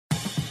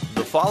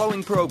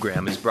following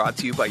program is brought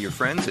to you by your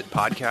friends at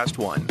Podcast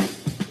One.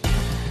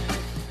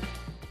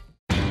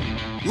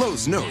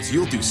 Lowe's knows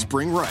you'll do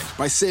spring right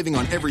by saving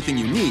on everything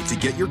you need to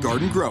get your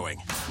garden growing.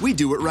 We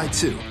do it right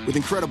too, with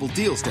incredible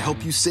deals to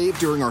help you save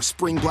during our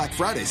Spring Black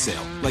Friday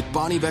sale, like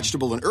Bonnie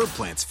vegetable and herb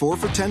plants, 4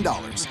 for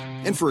 $10.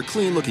 And for a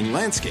clean-looking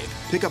landscape,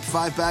 pick up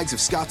 5 bags of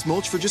Scott's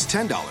mulch for just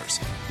 $10.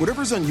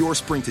 Whatever's on your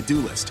spring to-do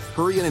list,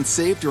 hurry in and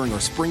save during our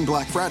Spring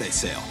Black Friday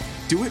sale.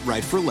 Do it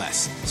right for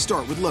less.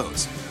 Start with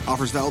Lowe's.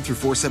 Offers valid through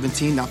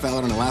 4/17, not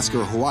valid on Alaska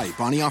or Hawaii.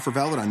 Bonnie offer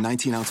valid on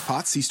 19-ounce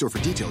pots. See store for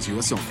details,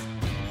 U.S. only.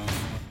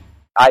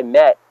 I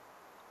met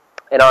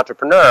an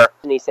entrepreneur,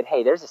 and he said,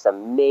 hey, there's this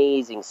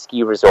amazing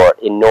ski resort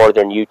in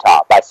northern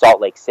Utah by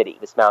Salt Lake City.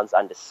 This mountain's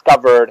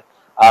undiscovered.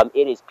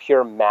 It is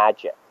pure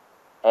magic.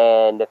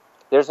 And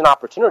there's an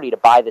opportunity to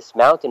buy this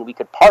mountain. We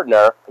could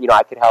partner.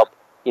 I could help,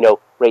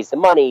 raise the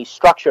money,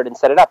 structure it, and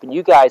set it up. And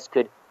you guys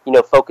could,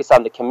 focus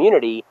on the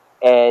community.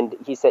 And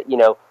he said,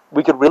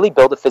 we could really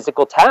build a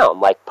physical town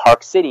like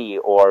Park City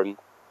or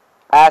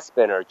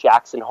Aspen or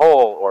Jackson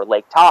Hole or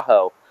Lake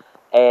Tahoe.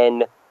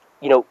 And,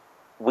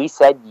 we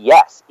said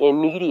yes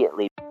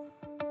immediately.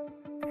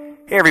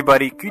 Hey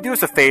everybody, can you do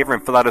us a favor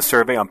and fill out a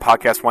survey on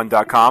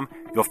podcastone.com?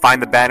 You'll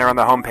find the banner on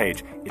the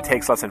homepage. It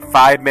takes less than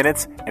 5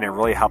 minutes and it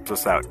really helps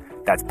us out.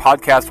 That's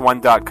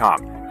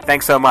podcastone.com.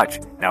 Thanks so much.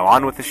 Now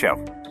on with the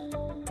show.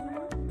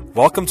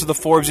 Welcome to the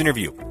Forbes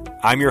Interview.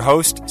 I'm your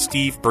host,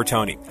 Steve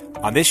Bertoni.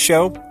 On this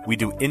show, we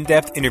do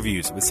in-depth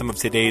interviews with some of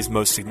today's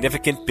most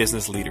significant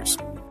business leaders.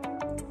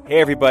 Hey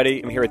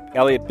everybody, I'm here with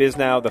Elliott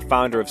Bisnow, the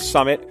founder of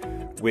Summit,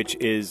 which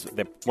is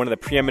one of the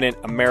preeminent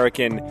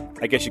American,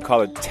 I guess you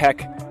call it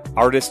tech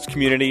artist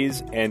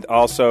communities, and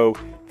also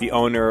the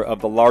owner of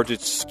the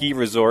largest ski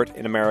resort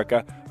in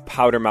America,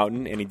 Powder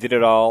Mountain, and he did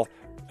it all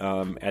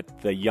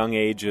at the young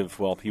age of,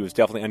 he was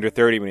definitely under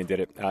 30 when he did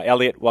it.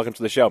 Elliott, welcome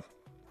to the show.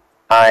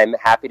 I'm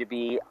happy to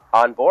be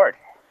on board.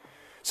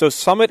 So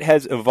Summit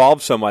has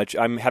evolved so much,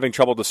 I'm having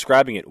trouble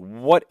describing it.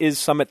 What is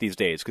Summit these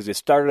days? Because it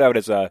started out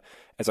as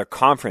a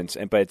conference,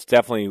 but it's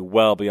definitely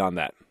well beyond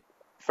that.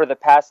 For the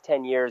past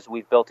 10 years,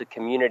 we've built a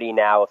community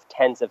now of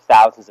tens of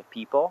thousands of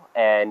people,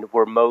 and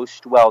we're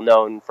most well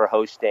known for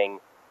hosting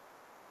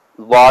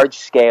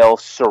large-scale,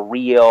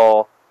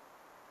 surreal,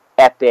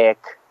 epic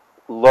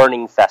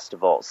learning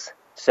festivals.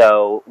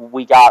 So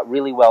we got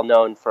really well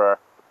known for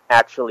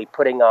actually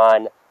putting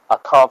on a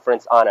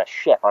conference on a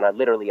ship,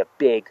 literally a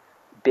big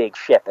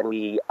ship, and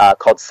we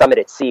called Summit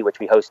at Sea, which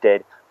we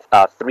hosted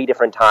 3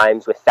 different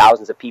times with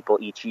thousands of people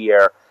each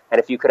year. And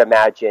if you could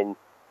imagine,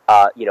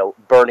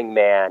 Burning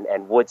Man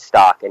and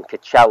Woodstock and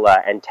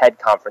Coachella and TED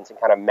Conference and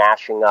kind of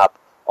mashing up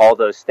all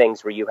those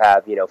things where you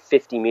have,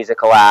 50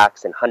 musical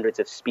acts and hundreds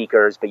of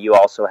speakers, but you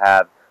also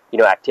have,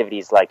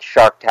 activities like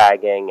shark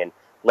tagging and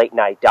late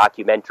night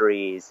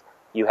documentaries.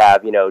 You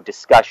have,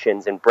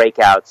 discussions and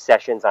breakout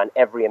sessions on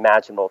every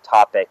imaginable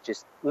topic,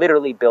 just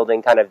literally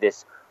building kind of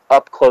this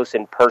up close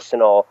and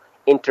personal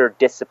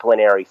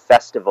interdisciplinary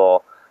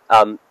festival.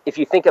 If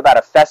you think about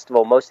a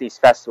festival, most of these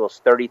festivals,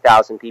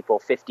 30,000 people,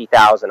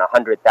 50,000,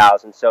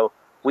 100,000. So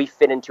we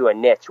fit into a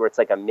niche where it's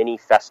like a mini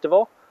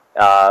festival,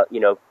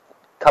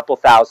 couple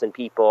thousand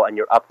people, and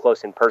you're up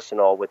close and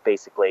personal with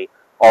basically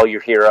all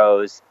your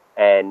heroes,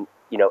 and,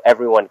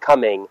 everyone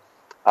coming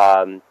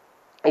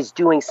is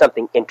doing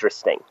something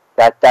interesting.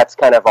 That's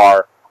kind of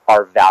our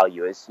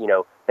value is,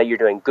 that you're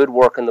doing good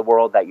work in the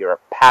world, that you're a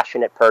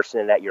passionate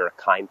person, and that you're a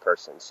kind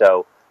person.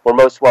 So we're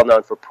most well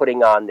known for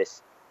putting on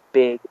this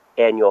big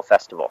annual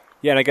festival.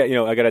 Yeah, and I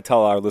got to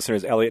tell our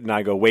listeners, Elliott and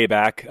I go way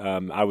back.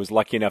 I was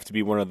lucky enough to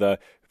be one of the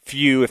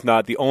few, if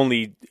not the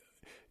only,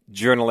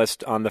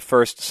 journalist on the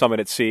first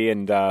Summit at Sea,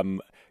 and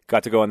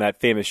got to go on that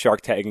famous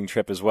shark tagging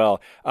trip as well.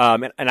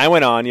 And I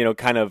went on,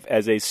 kind of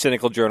as a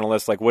cynical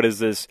journalist, like, what is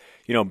this,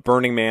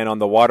 Burning Man on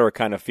the water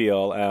kind of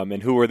feel?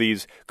 And who are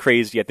these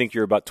crazy, I think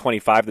you're about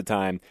 25 at the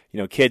time,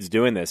 kids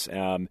doing this?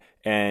 And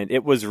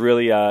it was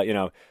really,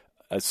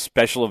 a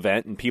special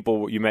event, and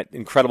you met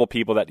incredible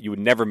people that you would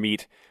never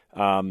meet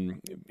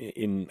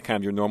in kind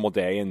of your normal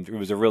day, and it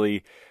was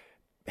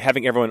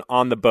having everyone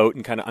on the boat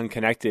and kind of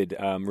unconnected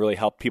really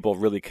helped people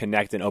really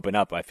connect and open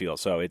up, I feel.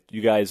 So it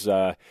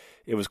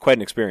was quite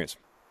an experience.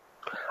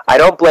 I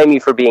don't blame you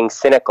for being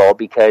cynical,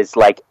 because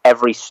like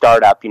every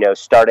startup,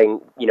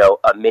 starting,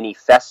 a mini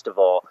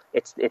festival,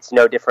 it's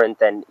no different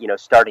than,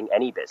 starting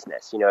any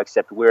business,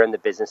 except we're in the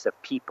business of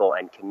people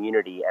and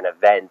community and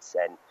events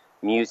and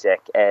music.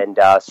 And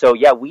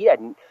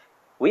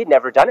we had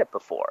never done it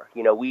before.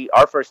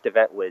 Our first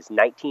event was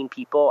 19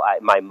 people.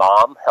 My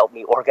mom helped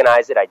me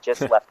organize it. I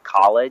just left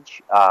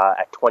college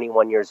at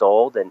 21 years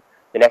old, and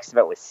the next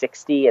event was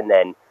 60, and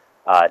then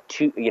then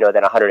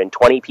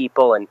 120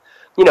 people, and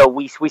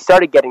we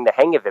started getting the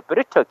hang of it, but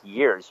it took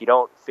years. You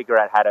don't figure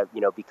out how to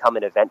become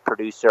an event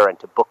producer and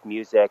to book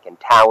music and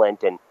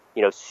talent and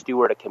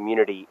steward a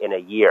community in a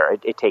year.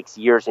 It takes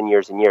years and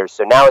years and years.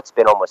 So now it's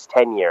been almost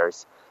 10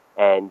 years,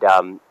 and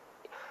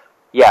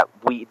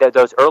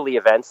those early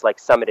events like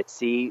Summit at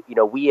Sea,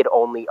 we had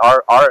only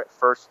our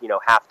first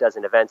half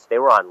dozen events, they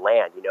were on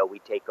land.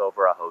 We'd take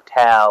over a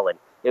hotel and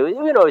It was,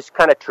 it was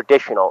kind of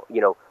traditional,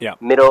 Yeah.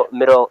 middle,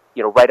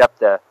 right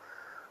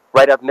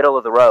up middle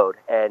of the road.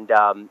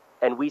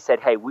 And we said,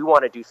 hey, we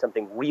want to do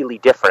something really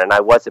different. And I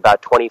was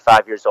about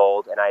 25 years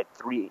old, and I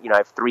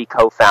have three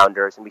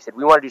co-founders, and we said,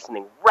 we want to do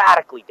something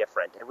radically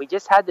different. And we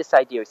just had this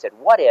idea. We said,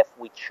 what if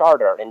we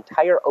charter an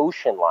entire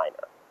ocean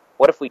liner?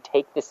 What if we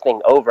take this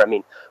thing over? I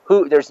mean,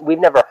 we've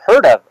never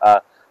heard of,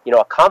 a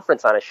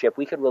conference on a ship.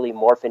 We could really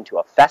morph into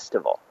a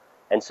festival.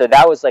 And so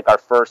that was like our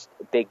first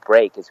big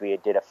break, is we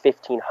did a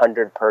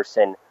 1,500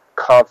 person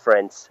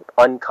conference,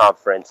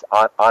 unconference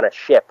on a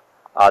ship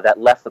that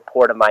left the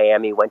port of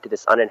Miami, went to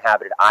this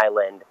uninhabited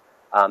island,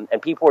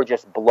 and people were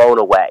just blown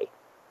away.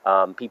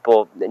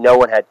 No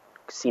one had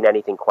seen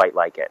anything quite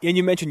like it. And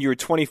you mentioned you were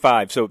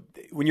 25. So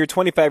when you're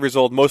 25 years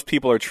old, most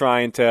people are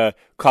trying to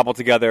cobble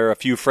together a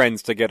few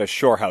friends to get a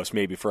shore house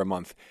maybe for a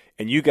month.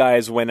 And you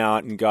guys went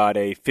out and got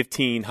a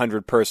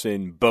 1,500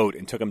 person boat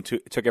and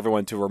took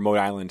everyone to a remote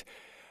island.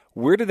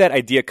 Where did that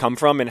idea come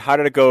from, and how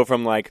did it go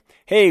from like,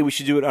 hey, we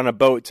should do it on a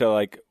boat, to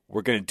like,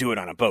 we're going to do it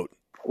on a boat?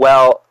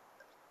 Well,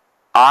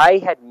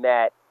 I had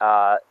met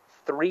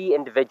three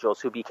individuals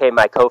who became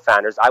my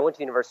co-founders. I went to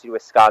the University of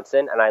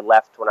Wisconsin, and I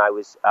left when I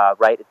was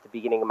right at the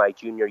beginning of my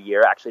junior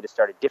year, actually to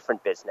start a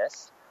different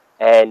business.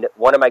 And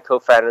one of my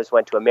co-founders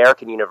went to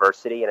American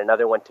University, and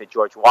another went to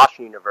George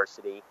Washington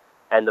University,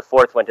 and the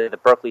fourth went to the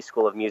Berklee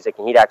School of Music,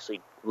 and he'd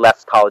actually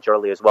left college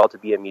early as well to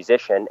be a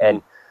musician.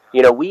 And,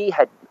 we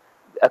had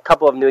a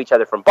couple of them knew each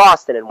other from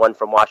Boston and one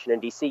from Washington,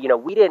 D.C.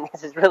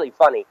 This is really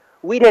funny.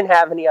 We didn't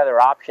have any other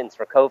options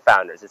for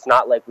co-founders. It's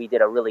not like we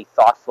did a really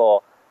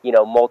thoughtful,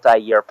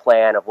 multi-year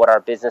plan of what our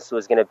business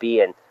was going to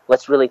be, and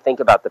let's really think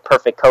about the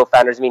perfect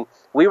co-founders. I mean,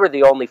 we were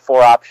the only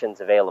four options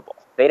available.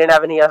 They didn't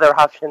have any other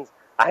options.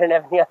 I didn't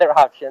have any other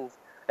options.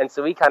 And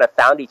so we kind of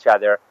found each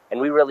other, and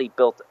we really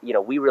built,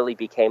 we really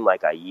became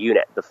like a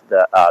unit,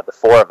 the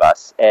four of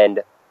us.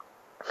 And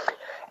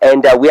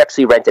we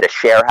actually rented a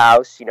share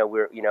house,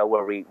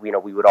 where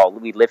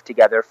we'd live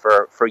together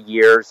for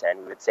years, and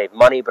we would save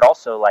money, but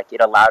also like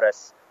it allowed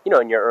us,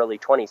 in your early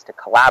 20s to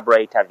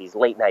collaborate, to have these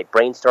late night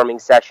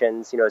brainstorming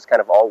sessions. It's kind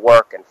of all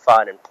work and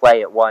fun and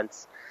play at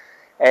once.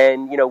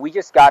 And, we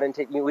just got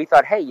into, we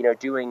thought, hey,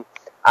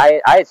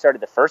 I had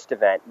started the first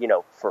event,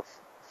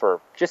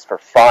 for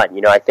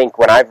fun. I think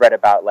when I've read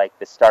about like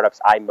the startups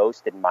I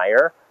most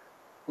admire,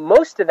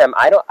 most of them,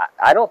 I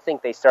don't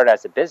think they start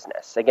as a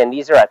business. Again,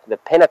 these are at the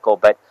pinnacle,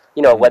 but,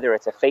 whether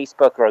it's a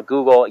Facebook or a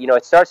Google,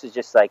 it starts as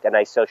just like a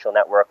nice social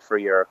network for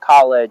your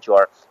college,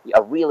 or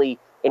a really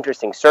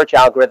interesting search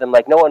algorithm.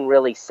 Like, no one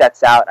really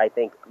sets out, I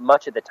think,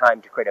 much of the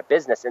time to create a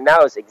business. And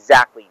that was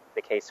exactly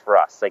the case for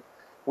us. Like,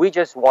 we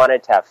just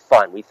wanted to have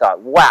fun. We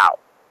thought, wow,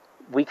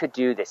 we could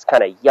do this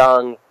kind of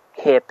young,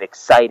 hip,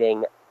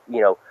 exciting,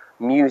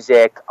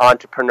 music,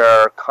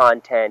 entrepreneur,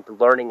 content,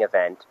 learning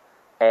event.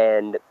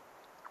 And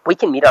we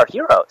can meet our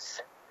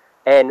heroes.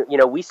 And,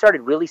 we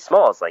started really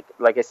small. It's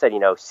like I said,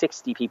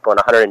 60 people and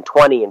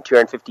 120 and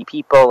 250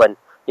 people. And,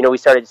 we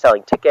started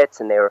selling tickets,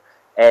 and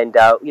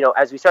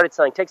as we started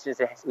selling tickets,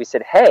 we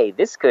said, hey,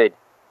 this could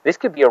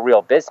be a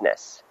real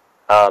business.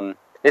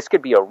 This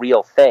could be a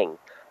real thing.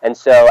 And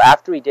so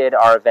after we did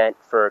our event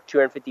for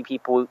 250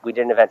 people, we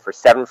did an event for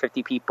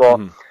 750 people.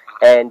 Mm-hmm.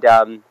 And,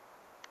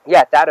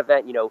 at that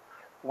event,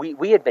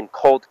 we had been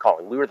cold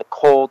calling. We were the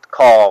cold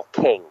call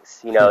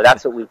kings.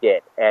 That's what we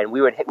did. And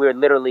we would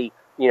literally,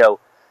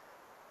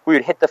 we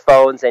would hit the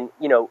phones, and,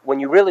 when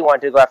you really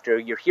wanted to go after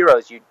your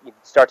heroes, you'd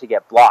start to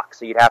get blocked.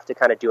 So you'd have to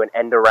kind of do an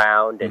end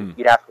around, and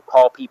you'd have to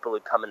call people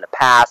who'd come in the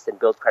past and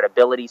build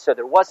credibility. So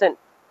there wasn't,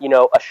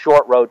 a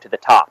short road to the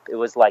top. It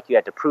was like you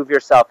had to prove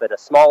yourself at a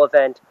small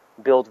event,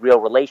 build real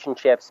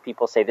relationships.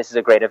 People say, this is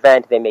a great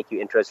event. They make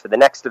you intros for the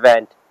next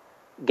event,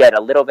 get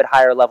a little bit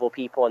higher level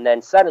people. And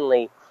then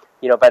suddenly,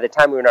 by the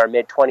time we were in our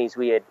mid-20s,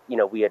 we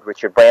had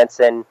Richard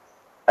Branson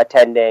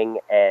attending,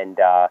 and,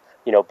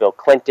 Bill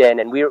Clinton,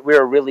 and we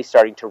were really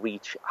starting to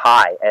reach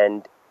high.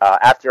 And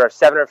after our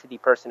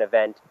 750-person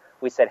event,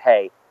 we said,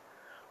 hey,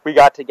 we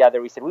got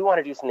together, we said, we want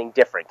to do something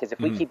different, because if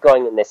we keep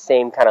going in the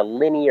same kind of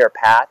linear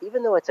path,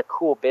 even though it's a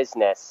cool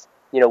business,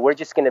 we're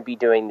just going to be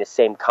doing the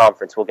same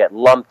conference. We'll get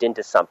lumped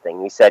into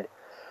something. We said,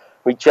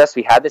 we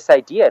had this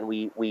idea, and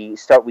we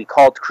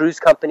called cruise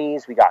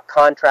companies, we got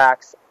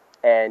contracts,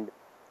 and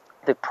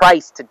the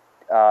price to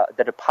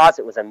the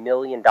deposit was $1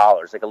 million,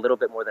 like a little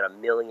bit more than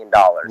 $1 million.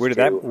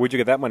 Where'd you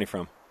get that money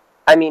from?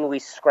 I mean, we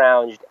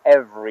scrounged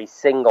every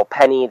single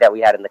penny that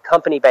we had in the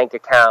company bank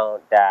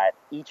account that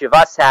each of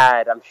us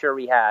had. I'm sure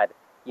we had,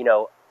 we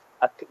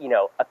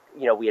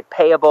had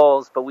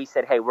payables, but we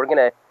said, hey, we're going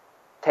to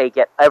take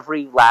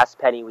every last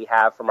penny we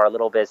have from our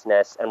little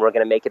business, and we're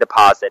going to make a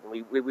deposit.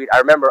 And I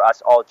remember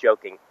us all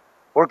joking,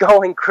 we're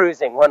going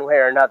cruising one way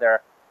or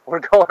another. We're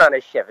going on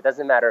a ship. It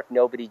doesn't matter if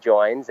nobody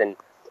joins. And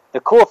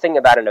the cool thing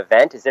about an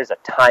event is there's a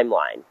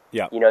timeline.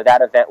 Yeah.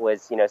 That event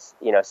was,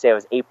 say it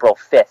was April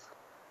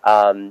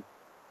 5th,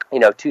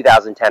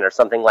 2010 or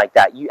something like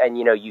that.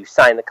 You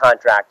sign the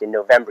contract in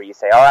November. You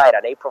say, all right,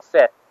 on April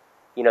 5th,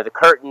 the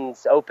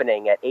curtain's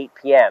opening at 8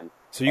 p.m.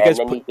 So you guys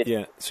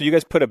So you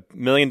guys put $1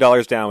 million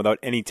down without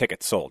any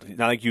tickets sold.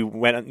 Not like you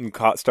went and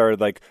started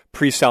like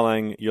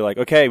pre-selling. You're like,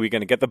 okay, we're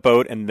going to get the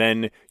boat, and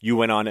then you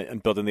went on it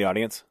and built in the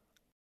audience.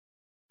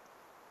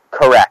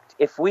 Correct.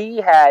 If we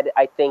had,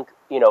 I think,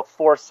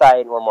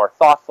 foresight, and were more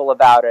thoughtful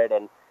about it,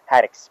 and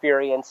had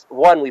experience,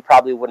 one, we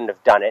probably wouldn't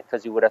have done it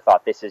because we would have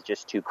thought this is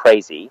just too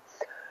crazy.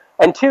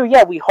 And two,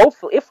 we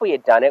hopefully, if we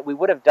had done it, we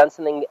would have done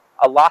something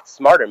a lot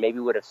smarter. Maybe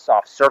we would have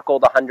soft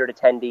circled 100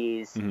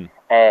 attendees,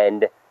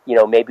 and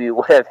maybe we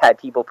would have had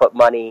people put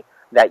money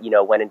that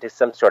went into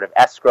some sort of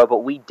escrow,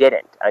 but we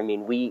didn't. I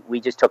mean, we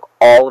just took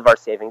all of our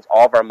savings,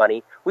 all of our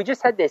money. We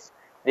just had this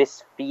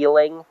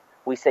feeling.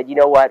 We said, you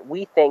know what,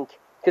 we think,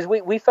 because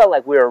we felt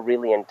like we were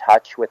really in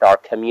touch with our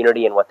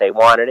community and what they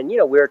wanted, and we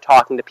were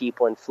talking to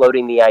people and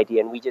floating the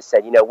idea, and we just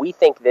said, we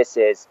think this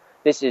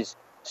is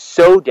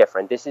so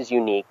different, this is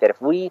unique, that if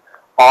we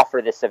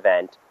offer this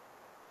event,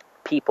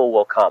 people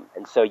will come.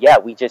 And so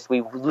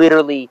we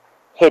literally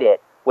hit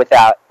it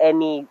without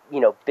any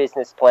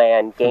business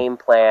plan, game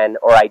plan,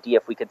 or idea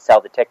if we could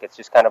sell the tickets,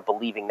 just kind of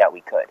believing that we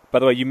could. By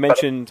the way, you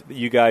mentioned that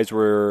you guys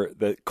were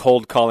the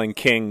cold calling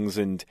kings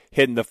and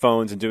hitting the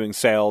phones and doing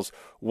sales.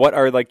 What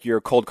are like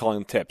your cold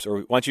calling tips?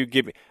 Or why don't you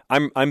give me?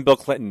 I'm Bill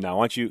Clinton now.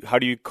 Why don't you?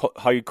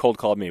 How you cold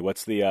call me?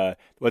 What's the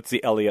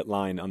Elliott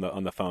line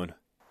on the phone?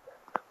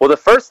 Well, the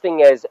first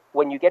thing is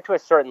when you get to a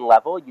certain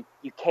level,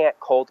 you can't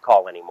cold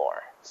call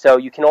anymore. So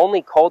you can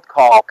only cold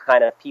call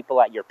kind of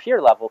people at your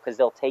peer level because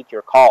they'll take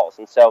your calls.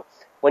 And so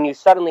when you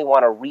suddenly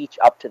want to reach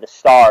up to the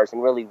stars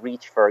and really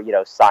reach for,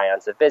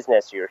 scions of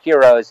business or your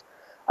heroes,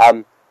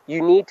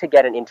 you need to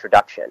get an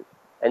introduction.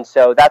 And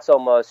so that's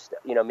almost,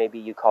 maybe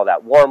you call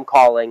that warm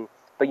calling,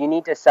 but you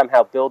need to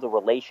somehow build a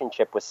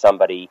relationship with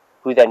somebody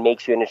who then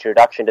makes you an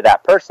introduction to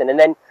that person. And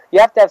then you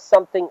have to have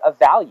something of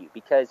value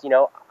because,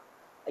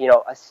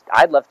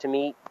 I'd love to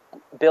meet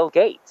Bill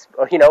Gates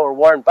or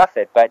Warren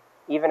Buffett, but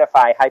even if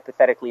I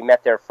hypothetically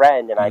met their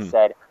friend and I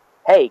said,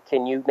 hey,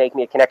 can you make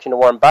me a connection to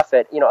Warren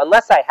Buffett?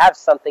 Unless I have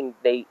something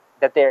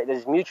that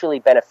is mutually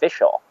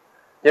beneficial,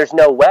 there's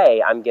no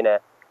way I'm going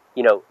to,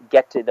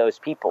 get to those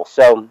people.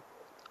 So,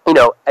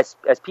 as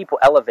people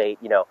elevate,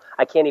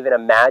 I can't even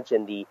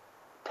imagine the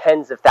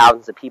tens of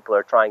thousands of people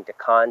are trying to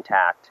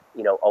contact,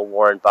 a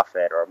Warren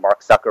Buffett or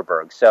Mark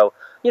Zuckerberg. So,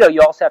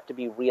 you also have to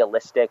be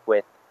realistic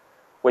with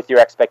your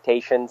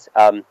expectations.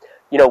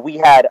 We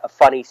had a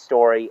funny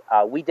story.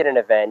 We did an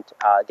event,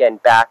 again,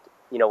 back,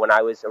 when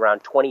I was around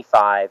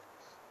 25,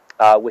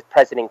 with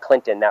President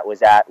Clinton that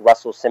was at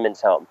Russell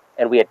Simmons' home.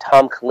 And we had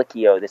Tom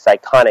Colicchio, this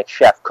iconic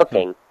chef,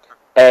 cooking.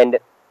 And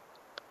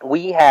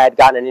we had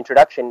gotten an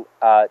introduction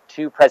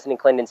to President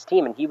Clinton's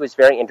team, and he was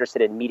very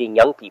interested in meeting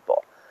young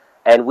people.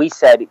 And we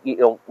said,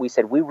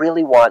 we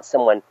really want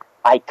someone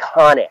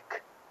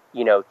iconic,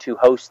 to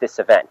host this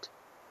event.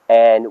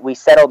 And we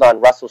settled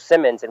on Russell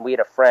Simmons, and we had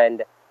a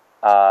friend,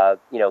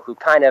 who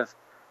kind of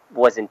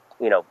wasn't,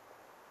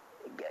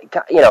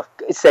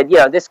 said,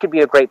 this could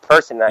be a great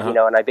person,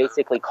 and I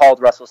basically called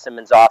Russell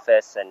Simmons'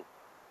 office, and,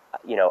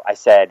 I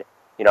said,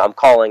 I'm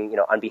calling,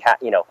 on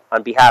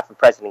behalf of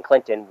President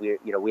Clinton,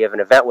 we have an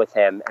event with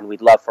him, and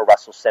we'd love for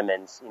Russell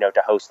Simmons,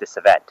 to host this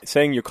event.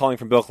 Saying you're calling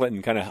from Bill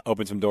Clinton kind of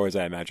opened some doors,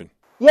 I imagine.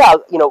 Yeah,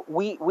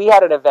 we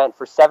had an event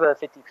for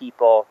 750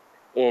 people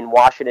in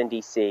Washington,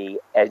 D.C.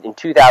 in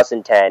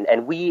 2010,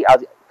 and we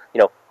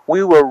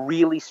were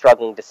really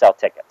struggling to sell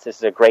tickets. This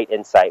is a great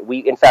insight.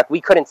 In fact,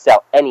 we couldn't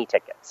sell any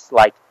tickets.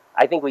 Like,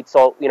 I think we'd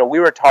sold, we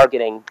were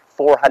targeting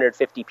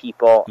 450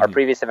 people. Our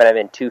previous event had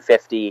been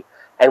 250,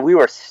 and we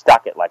were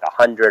stuck at like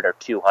 100 or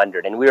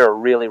 200, and we were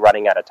really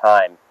running out of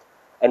time.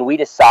 And we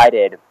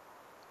decided,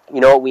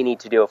 what we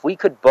need to do? If we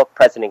could book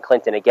President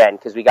Clinton again,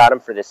 because we got him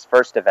for this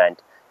first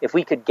event, if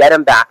we could get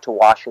him back to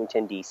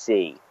Washington,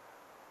 D.C.,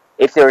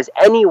 if there was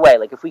any way,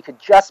 like if we could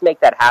just make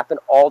that happen,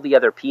 all the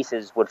other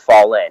pieces would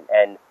fall in.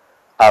 And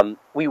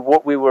we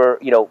were,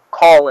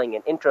 calling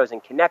and intros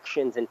and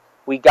connections, and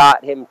we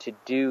got him to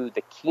do the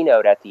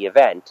keynote at the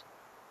event.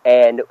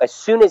 And as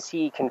soon as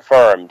he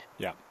confirmed,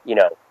 Sean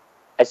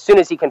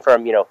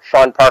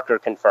Parker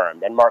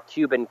confirmed, and Mark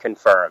Cuban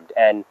confirmed,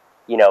 and,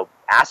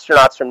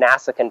 astronauts from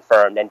NASA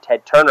confirmed, and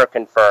Ted Turner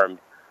confirmed.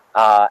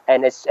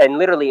 And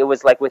literally it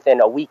was like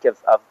within a week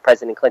of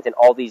President Clinton,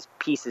 all these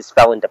pieces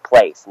fell into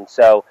place. And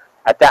so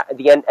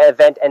the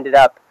event ended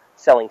up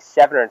selling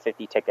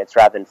 750 tickets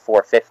rather than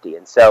 450.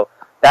 And so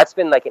that's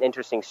been like an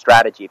interesting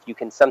strategy. If you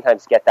can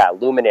sometimes get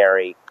that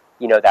luminary,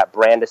 that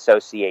brand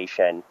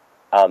association,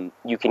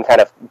 you can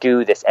kind of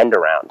do this end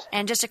around.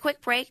 And just a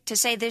quick break to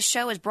say this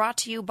show is brought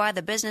to you by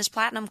the Business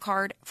Platinum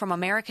Card from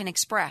American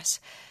Express.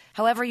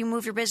 However you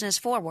move your business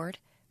forward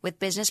with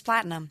Business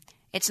Platinum,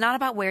 it's not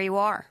about where you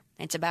are.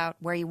 It's about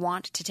where you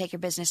want to take your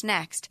business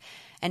next.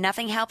 And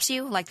nothing helps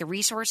you like the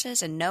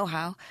resources and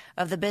know-how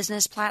of the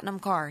Business Platinum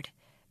Card,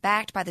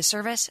 backed by the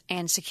service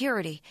and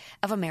security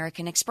of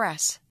American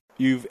Express.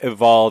 You've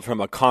evolved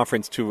from a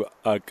conference to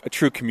a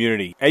true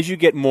community. As you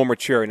get more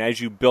mature and as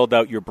you build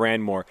out your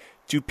brand more,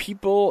 do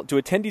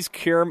attendees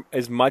care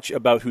as much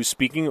about who's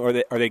speaking,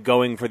 or are they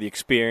going for the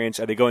experience?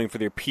 Are they going for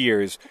their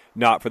peers,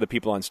 not for the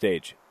people on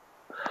stage?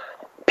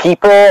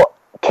 People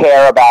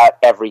care about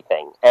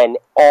everything, and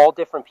all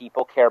different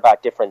people care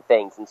about different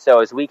things. And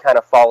so as we kind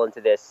of fall into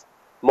this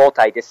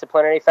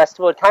multidisciplinary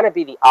festival, it'd kind of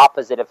be the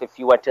opposite of if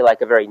you went to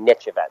like a very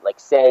niche event. Like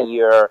say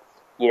you're,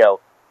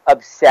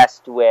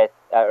 obsessed with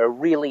or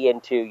really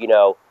into,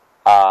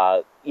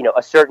 a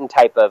certain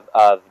type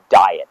of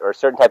diet or a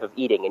certain type of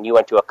eating, and you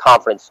went to a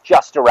conference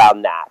just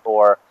around that,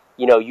 or,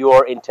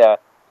 you're into,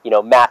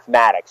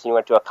 mathematics, and you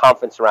went to a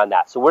conference around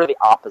that. So we're the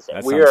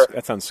opposite.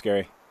 That sounds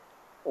scary.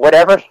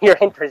 Whatever your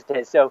interest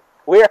is. So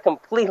we're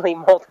completely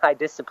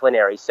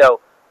multidisciplinary.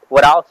 So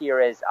what I'll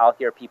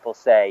hear people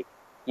say,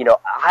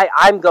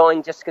 I'm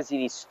going just because of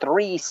these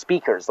three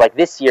speakers. Like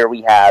this year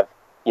we have,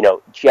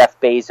 Jeff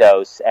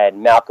Bezos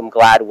and Malcolm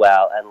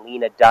Gladwell and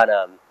Lena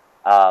Dunham,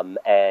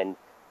 and,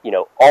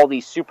 all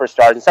these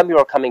superstars. And some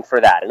people are coming for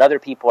that. And other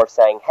people are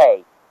saying,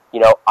 hey,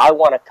 I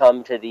want to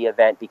come to the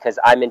event because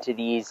I'm into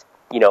these,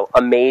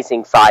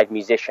 amazing 5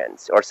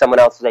 musicians. Or someone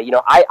else will say,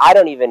 I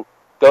don't even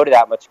go to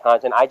that much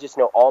content. I just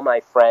know all my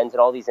friends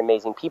and all these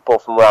amazing people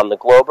from around the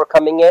globe are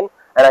coming in,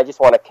 and I just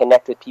want to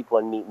connect with people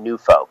and meet new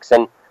folks.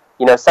 And,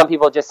 some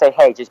people just say,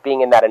 hey, just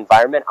being in that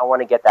environment, I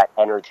want to get that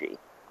energy.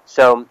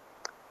 So,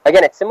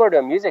 again, it's similar to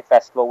a music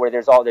festival where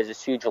there's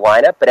this huge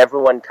lineup, but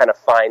everyone kind of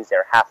finds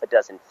their half a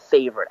dozen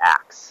favorite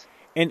acts.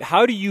 And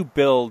how do you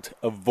build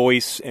a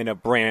voice and a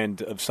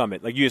brand of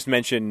Summit? Like you just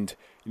mentioned,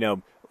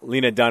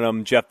 Lena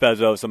Dunham, Jeff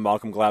Bezos, and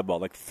Malcolm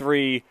Gladwell, like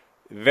 3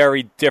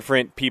 very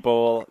different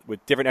people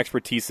with different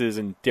expertises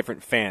and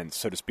different fans,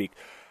 so to speak.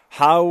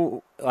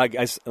 How,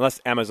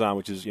 unless Amazon,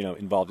 which is,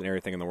 involved in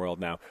everything in the world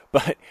now,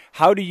 but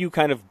how do you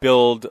kind of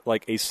build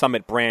like a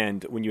Summit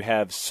brand when you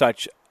have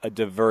such a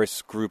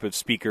diverse group of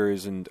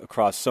speakers and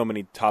across so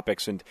many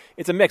topics? And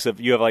it's a mix of,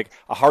 you have like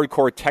a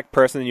hardcore tech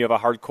person, and you have a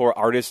hardcore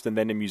artist, and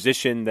then a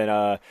musician, then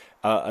a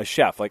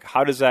chef. Like,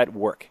 how does that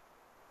work?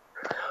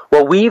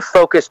 Well, we've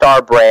focused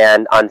our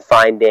brand on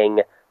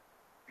finding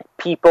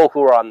people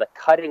who are on the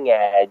cutting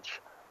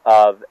edge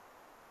of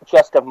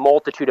just a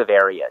multitude of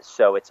areas.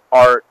 So it's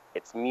art,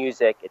 it's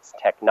music, it's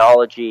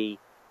technology,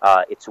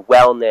 it's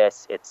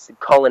wellness, it's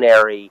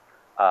culinary,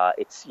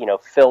 it's,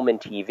 film and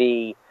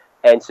TV.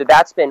 And so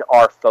that's been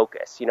our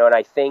focus, and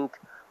I think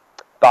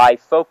by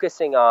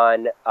focusing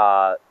on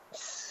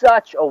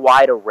such a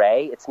wide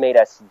array, it's made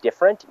us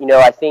different.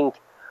 I think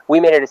we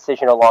made a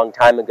decision a long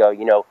time ago,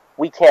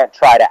 we can't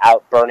try to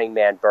out Burning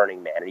Man,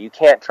 or you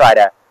can't try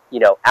to,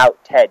 out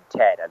Ted.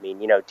 I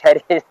mean,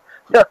 Ted is,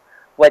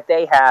 what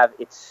they have,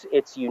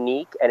 it's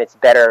unique, and it's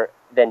better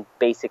than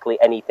basically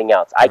anything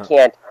else. I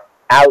can't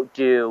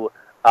outdo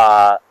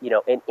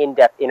an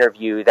in-depth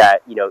interview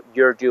that,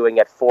 you're doing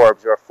at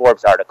Forbes or a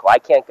Forbes article. I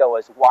can't go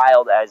as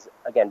wild as,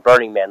 again,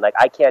 Burning Man. Like,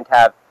 I can't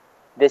have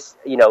this,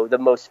 the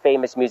most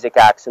famous music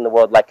acts in the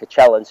world like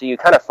Coachella. And so you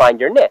kind of find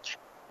your niche.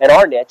 And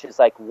our niche is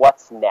like,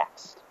 what's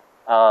next?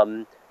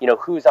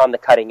 Who's on the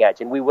cutting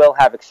edge? And we will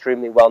have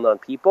extremely well-known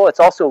people. It's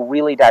also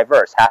really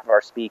diverse. Half of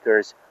our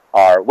speakers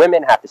are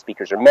women, half the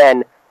speakers are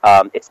men.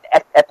 It's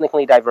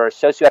ethnically diverse,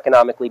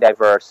 socioeconomically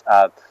diverse,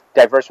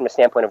 diverse from a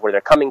standpoint of where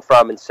they're coming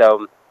from. And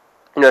so,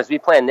 as we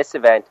plan this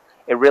event,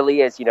 it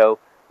really is,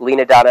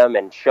 Lena Dunham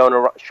and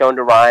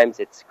Shonda Rhimes.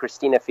 It's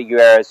Christina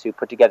Figueres, who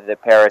put together the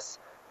Paris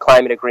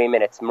Climate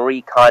Agreement. It's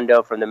Marie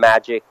Kondo from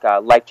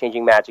the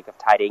life-changing magic of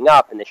tidying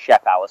up, and the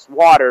chef Alice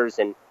Waters,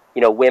 and,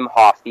 Wim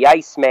Hof, the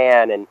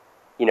Iceman, and,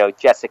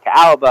 Jessica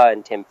Alba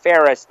and Tim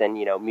Ferriss, and,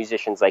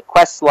 musicians like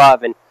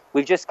Questlove. And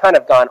we've just kind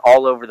of gone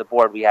all over the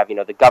board. We have,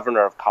 the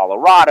governor of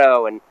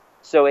Colorado. And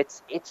so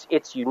it's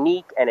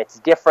unique and it's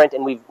different.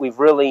 And we've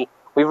really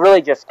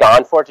just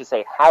gone for it to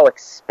say how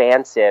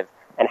expansive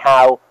and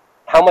how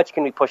much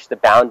can we push the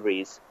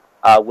boundaries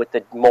with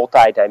the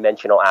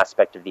multi-dimensional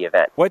aspect of the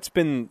event. What's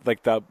been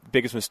like the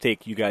biggest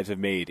mistake you guys have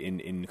made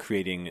in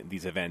creating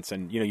these events?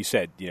 And, you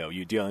said,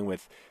 you're dealing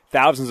with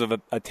thousands of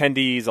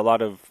attendees, a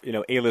lot of,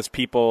 A-list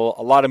people,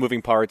 a lot of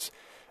moving parts.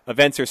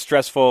 Events are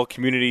stressful,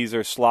 communities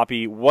are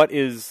sloppy. What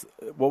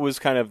was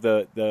kind of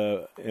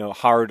the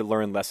hard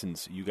learned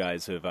lessons you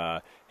guys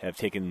have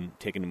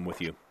taken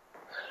with you?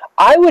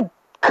 I would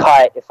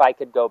cut, if I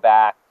could go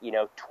back,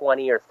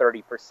 20 or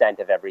 30%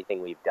 of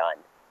everything we've done.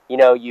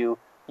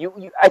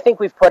 I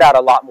think we've put out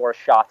a lot more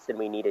shots than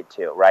we needed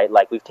to, right?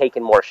 Like, we've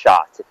taken more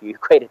shots. If you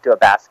equate it to a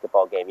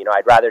basketball game,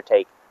 I'd rather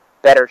take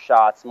better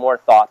shots, more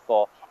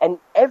thoughtful, and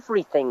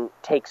everything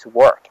takes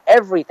work.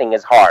 Everything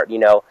is hard,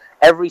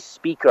 every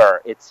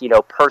speaker, it's,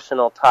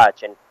 personal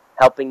touch and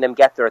helping them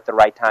get there at the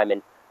right time,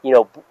 and,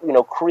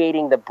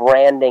 creating the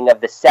branding of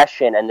the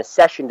session and the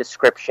session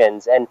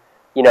descriptions and,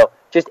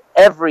 just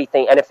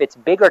everything. And if it's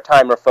bigger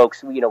timer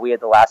folks, we had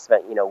the last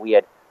event, we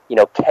had,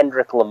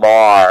 Kendrick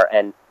Lamar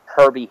and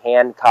Herbie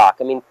Hancock.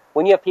 I mean,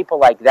 when you have people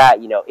like that,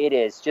 it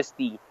is just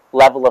the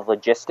level of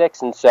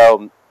logistics. And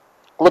so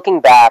looking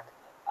back,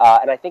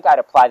 and I think I'd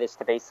apply this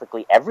to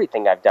basically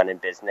everything I've done in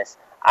business,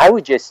 I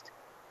would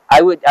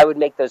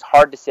make those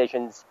hard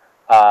decisions.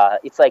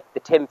 It's like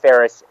the Tim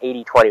Ferriss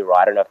 80-20 rule.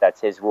 I don't know if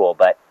that's his rule,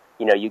 but,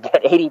 you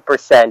get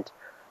 80%,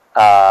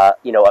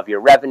 of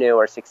your revenue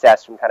or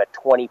success from kind of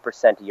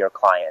 20% of your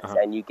clients,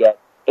 and you get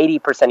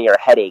 80% of your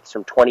headaches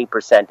from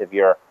 20% of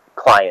your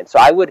clients. So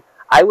I would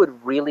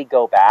really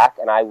go back,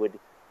 and I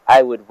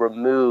would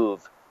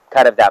remove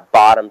kind of that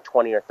bottom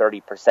 20 or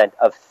 30%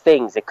 of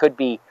things. It could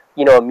be,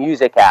 a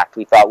music act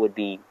we thought would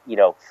be,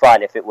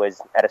 fun if it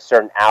was at a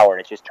certain hour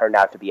and it just turned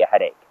out to be a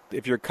headache.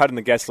 If you're cutting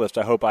the guest list,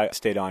 I hope I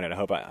stayed on it. I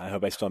hope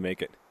I still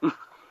make it.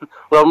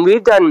 Well,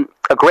 we've done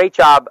a great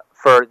job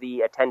for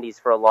the attendees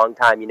for a long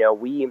time.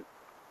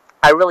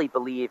 I really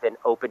believe in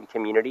open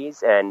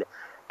communities, and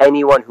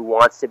anyone who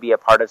wants to be a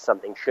part of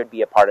something should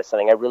be a part of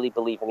something. I really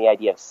believe in the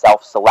idea of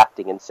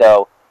self-selecting. And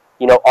so,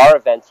 our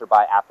events are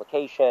by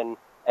application,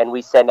 and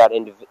we send out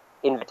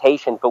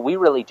invitations, but we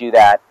really do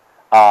that,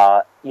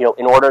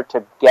 in order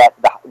to get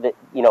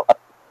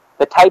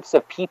the types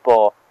of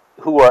people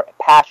who are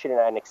passionate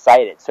and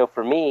excited. So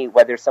for me,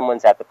 whether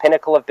someone's at the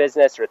pinnacle of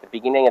business or at the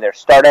beginning of their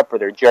startup or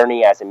their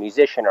journey as a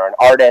musician or an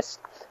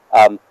artist,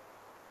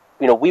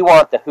 we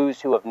want the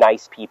who's who of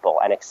nice people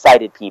and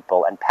excited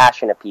people and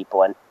passionate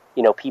people and,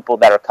 people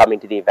that are coming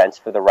to the events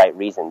for the right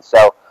reasons.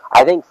 So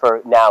I think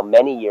for now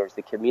many years,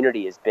 the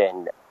community has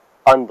been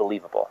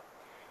unbelievable.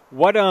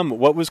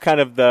 What was kind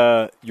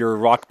of your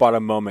rock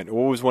bottom moment?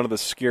 What was one of the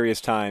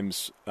scariest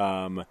times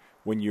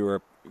when you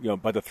were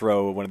about to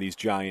throw one of these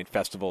giant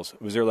festivals?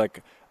 Was there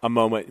like a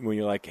moment when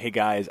you're like, hey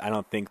guys, I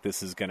don't think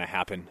this is going to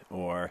happen,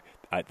 or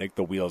I think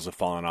the wheels have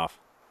fallen off?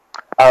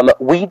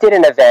 We did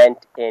an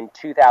event in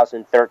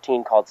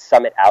 2013 called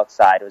Summit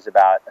Outside. It was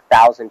about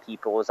 1,000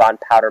 people. It was on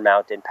Powder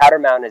Mountain. Powder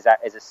Mountain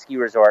is a ski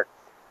resort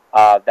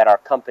that our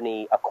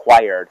company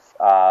acquired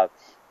a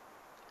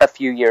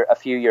few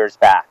years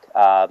back,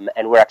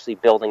 and we're actually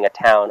building a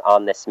town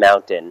on this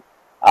mountain.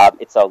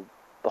 It's a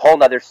whole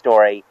nother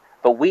story.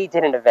 But we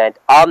did an event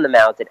on the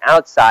mountain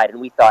outside, and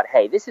we thought,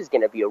 hey, this is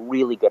going to be a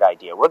really good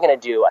idea. We're going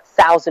to do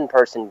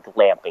 1,000-person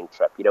glamping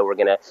trip. We're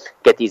going to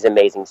get these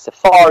amazing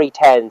safari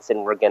tents,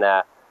 and we're going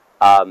to,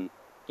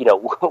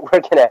 we're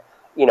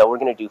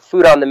going to do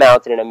food on the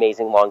mountain and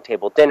amazing long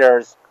table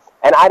dinners.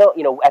 And I don't,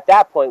 at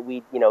that point,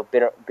 we'd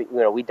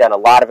done a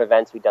lot of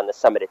events. We'd done the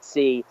Summit at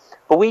Sea,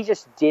 but we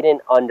just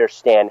didn't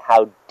understand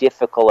how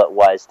difficult it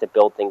was to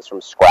build things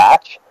from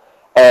scratch.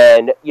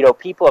 And,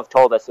 people have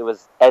told us it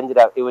was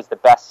the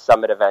best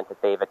Summit event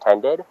that they've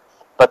attended,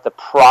 but the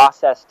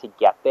process to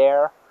get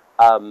there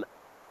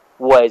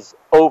was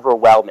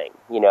overwhelming.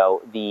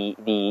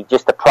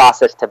 The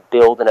process to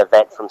build an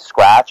event from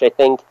scratch. I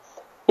think,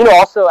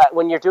 also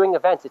when you're doing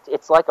events,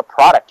 it's like a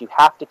product. You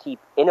have to keep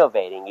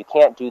innovating. You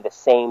can't do the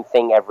same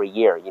thing every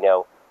year.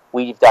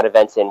 We've done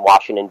events in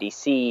Washington,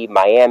 D.C.,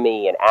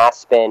 Miami, and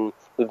Aspen.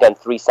 We've done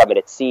 3 Summit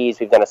at Seas.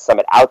 We've done a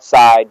Summit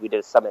outside. We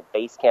did a Summit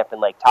base camp in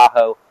Lake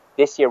Tahoe.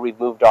 This year, we've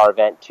moved our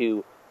event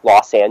to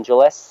Los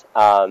Angeles,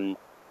 and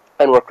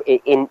we're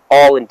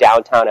all in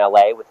downtown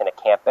LA within a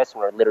campus,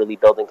 and we're literally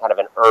building kind of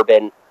an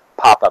urban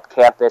pop-up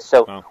campus.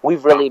 So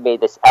We've really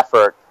made this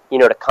effort,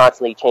 to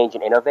constantly change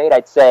and innovate.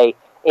 I'd say,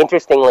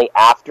 interestingly,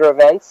 after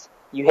events,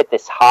 you hit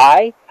this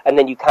high, and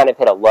then you kind of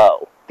hit a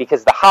low,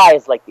 because the high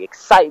is like the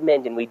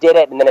excitement, and we did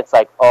it, and then it's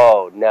like,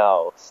 oh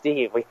no,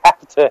 Steve, we have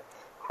to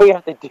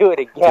do it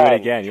again. Do it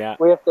again, yeah.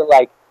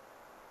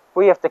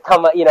 We have to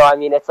come,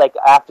 it's like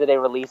after they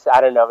release,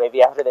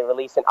 maybe after they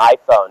release an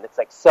iPhone, it's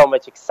like so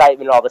much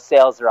excitement, all the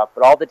sales are up,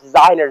 but all the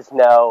designers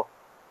know,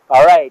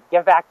 all right,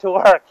 get back to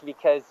work,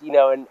 because,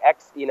 in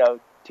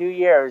 2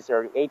 years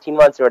or 18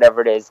 months or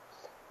whatever it is,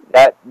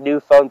 that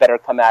new phone better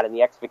come out and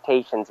the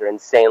expectations are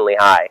insanely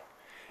high.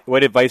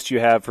 What advice do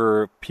you have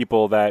for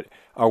people that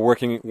are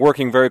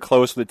working very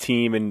close with the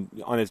team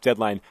and on its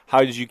deadline? How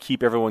did you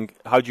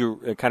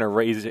kind of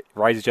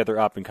rise each other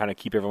up and kind of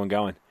keep everyone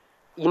going?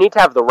 You need to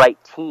have the right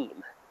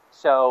team.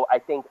 So I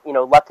think,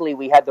 luckily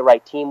we had the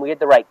right team. We had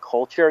the right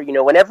culture.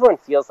 When everyone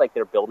feels like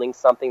they're building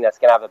something that's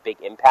going to have a big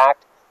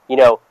impact,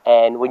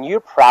 and when you're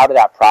proud of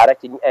that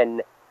product,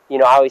 and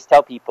I always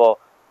tell people,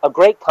 a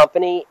great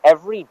company,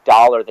 every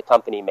dollar the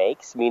company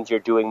makes means you're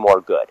doing more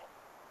good,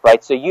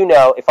 right? So,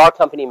 if our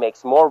company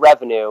makes more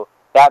revenue,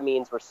 that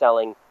means we're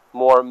selling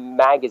more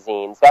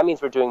magazines. That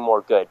means we're doing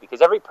more good,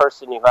 because every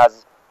person who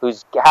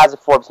has a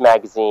Forbes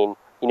magazine,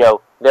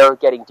 they're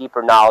getting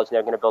deeper knowledge and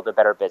they're going to build a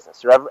better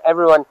business. Or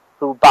everyone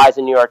who buys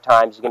a New York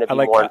Times is going to be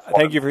more informed.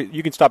 Thank you.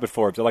 You can stop at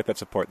Forbes. I like that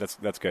support.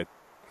 That's good.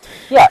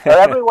 Yeah, or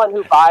everyone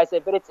who buys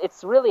it. But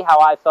it's really how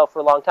I felt for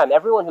a long time.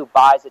 Everyone who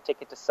buys a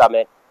ticket to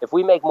Summit, if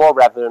we make more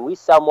revenue and we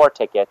sell more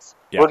tickets,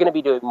 we're going to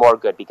be doing more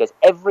good, because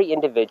every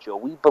individual,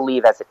 we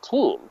believe as a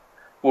team,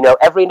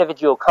 every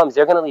individual comes,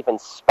 they're going to leave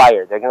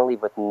inspired. They're going to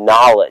leave with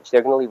knowledge.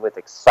 They're going to leave with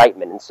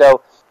excitement. And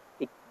so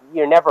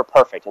you're never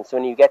perfect. And so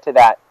when you get to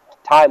that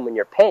time when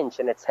you're pinched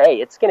and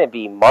it's going to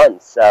be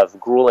months of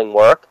grueling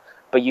work,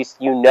 but you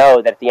know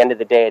that at the end of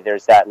the day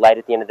there's that light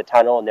at the end of the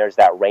tunnel and there's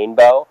that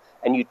rainbow,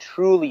 and you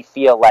truly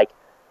feel like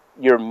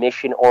you're a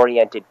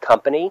mission-oriented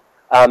company.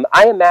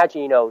 I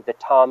imagine, the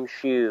Tom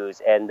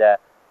shoes and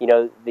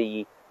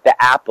the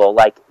Apple,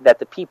 like that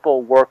the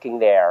people working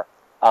there,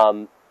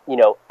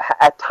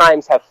 at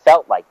times have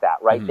felt like that,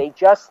 right? Mm-hmm. They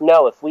just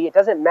know it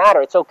doesn't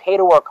matter. It's okay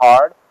to work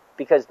hard,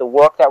 because the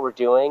work that we're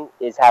doing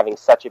is having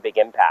such a big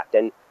impact.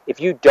 And if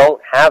you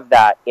don't have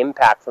that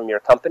impact from your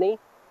company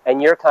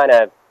and you're kind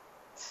of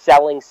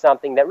selling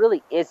something that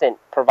really isn't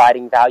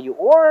providing value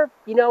or,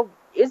 you're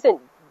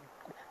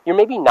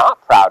maybe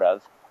not proud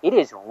of, it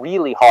is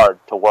really hard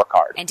to work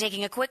hard. And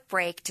taking a quick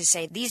break to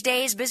say these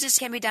days business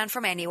can be done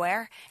from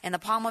anywhere, in the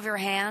palm of your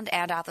hand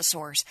and at the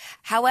source.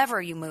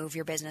 However you move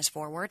your business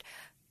forward,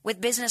 with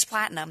Business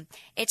Platinum,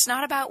 it's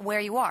not about where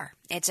you are.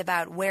 It's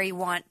about where you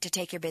want to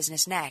take your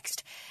business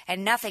next.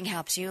 And nothing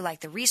helps you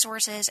like the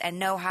resources and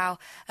know-how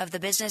of the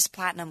Business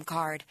Platinum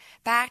card,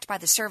 backed by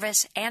the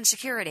service and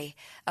security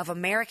of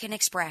American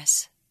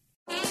Express.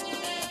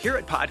 Here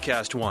at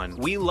Podcast One,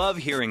 we love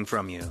hearing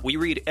from you. We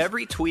read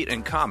every tweet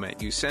and comment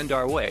you send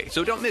our way,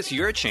 so don't miss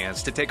your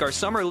chance to take our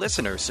summer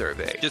listener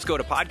survey. Just go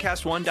to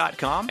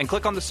podcastone.com and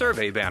click on the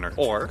survey banner,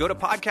 or go to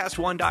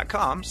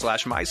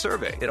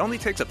podcastone.com/mysurvey. It only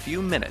takes a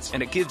few minutes,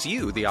 and it gives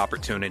you the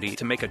opportunity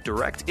to make a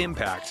direct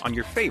impact on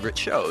your favorite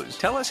shows.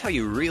 Tell us how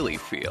you really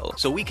feel,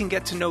 so we can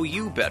get to know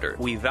you better.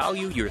 We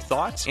value your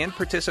thoughts and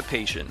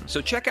participation, so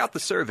check out the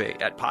survey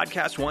at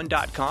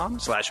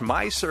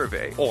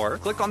podcastone.com/mysurvey, or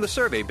click on the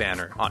survey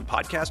banner on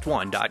podcastone.com.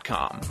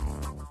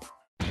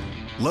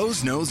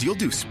 Lowe's knows you'll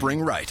do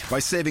spring right by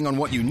saving on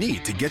what you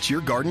need to get your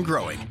garden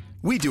growing.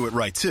 We do it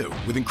right, too,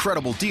 with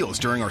incredible deals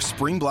during our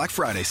Spring Black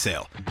Friday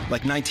sale,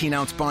 like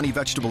 19-ounce Bonnie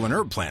vegetable and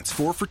herb plants,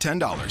 4 for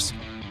 $10.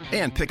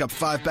 And pick up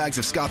 5 bags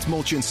of Scott's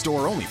mulch in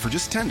store only for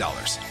just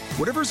 $10.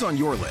 Whatever's on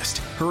your list,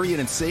 hurry in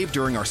and save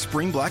during our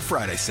Spring Black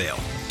Friday sale.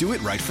 Do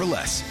it right for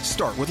less.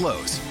 Start with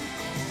Lowe's.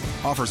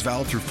 Offers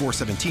valid through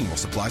 4/17 while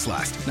supplies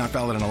last. Not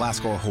valid in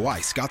Alaska or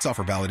Hawaii. Scott's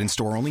offer valid in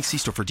store only. See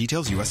store for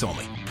details. U.S.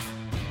 only.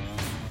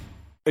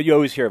 You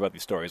always hear about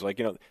these stories. Like,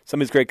 some of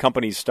these great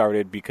companies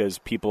started because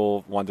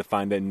people wanted to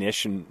find that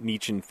niche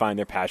and find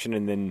their passion,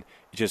 and then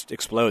it just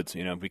explodes,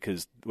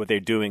 because what they're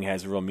doing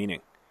has real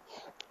meaning.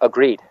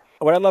 Agreed.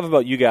 What I love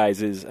about you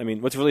guys is,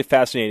 what's really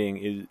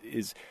fascinating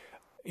is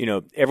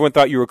everyone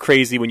thought you were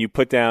crazy when you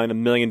put down $1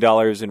 million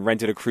and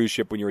rented a cruise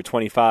ship when you were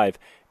 25.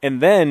 And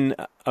then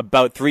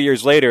about 3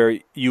 years later,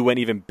 you went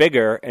even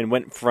bigger and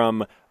went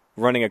from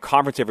running a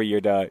conference every year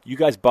to you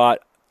guys bought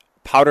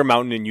Powder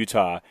Mountain in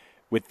Utah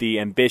with the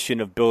ambition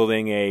of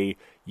building a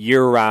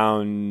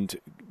year-round,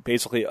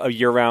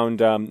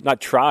 not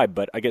tribe,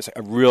 but I guess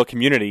a real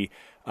community,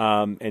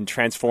 and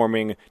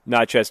transforming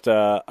not just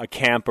a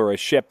camp or a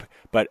ship,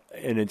 but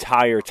an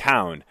entire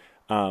town.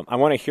 I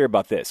want to hear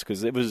about this because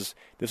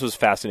this was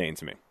fascinating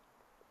to me.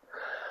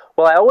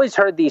 Well, I always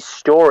heard these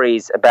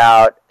stories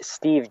about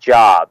Steve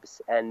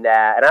Jobs, and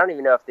I don't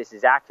even know if this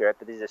is accurate,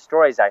 but these are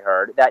stories I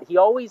heard, that he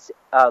always,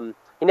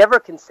 he never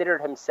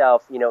considered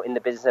himself, in the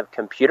business of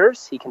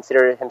computers. He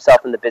considered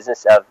himself in the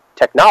business of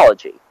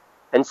technology.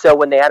 And so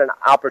when they had an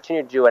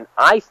opportunity to do an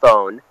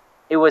iPhone,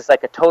 it was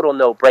like a total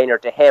no-brainer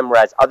to him,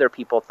 whereas other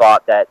people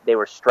thought that they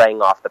were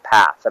straying off the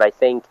path. And I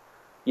think,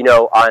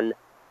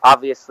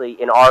 obviously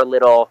in our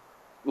little,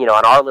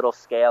 on our little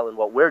scale and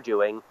what we're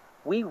doing,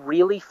 we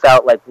really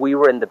felt like we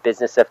were in the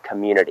business of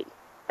community.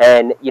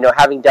 And,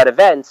 having done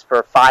events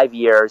for 5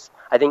 years,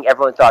 I think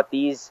everyone thought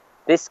this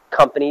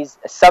company's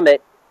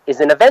Summit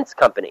is an events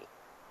company.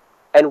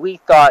 And we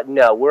thought,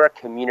 no, we're a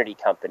community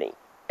company.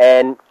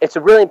 And it's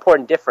a really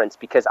important difference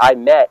because I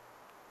met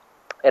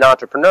an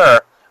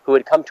entrepreneur who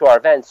had come to our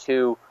events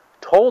who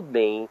told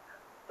me,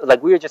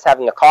 like we were just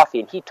having a coffee,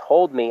 and he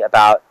told me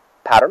about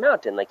Powder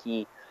Mountain.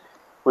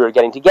 We were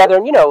getting together,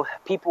 and,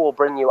 people will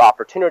bring you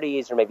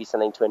opportunities or maybe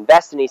something to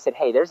invest in. He said,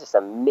 hey, there's this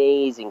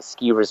amazing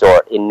ski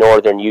resort in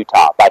northern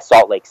Utah by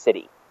Salt Lake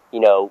City.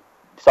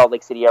 Salt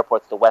Lake City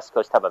Airport's the west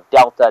coast hub of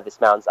Delta. This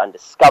mountain's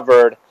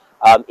undiscovered.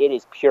 It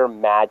is pure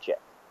magic.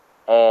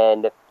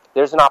 And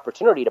there's an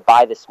opportunity to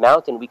buy this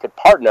mountain. We could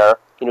partner.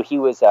 He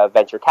was a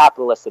venture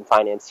capitalist and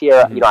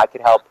financier. Mm-hmm. I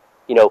could help,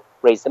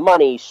 raise the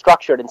money,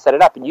 structure it, and set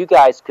it up. And you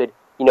guys could,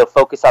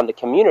 focus on the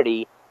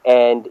community.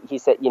 And he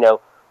said,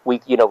 we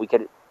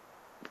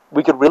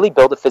could really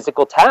build a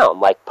physical town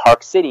like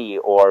Park City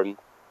or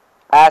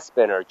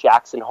Aspen or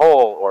Jackson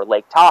Hole or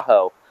Lake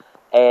Tahoe.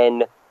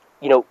 And,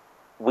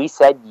 we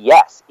said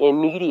yes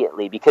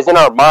immediately because in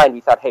our mind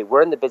we thought, hey,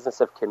 we're in the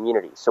business of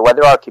community. So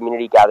whether our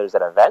community gathers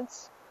at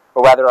events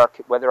or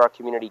whether our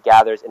community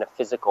gathers in a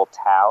physical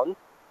town,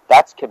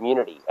 that's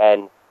community.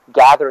 And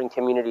gathering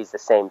community is the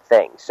same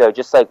thing. So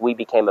just like we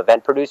became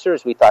event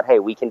producers, we thought, hey,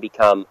 we can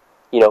become,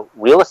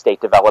 real estate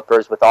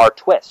developers with our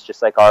twist,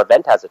 just like our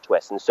event has a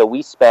twist. And so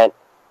we spent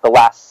the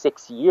last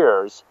 6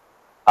 years,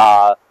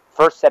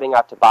 first setting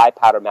out to buy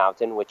Powder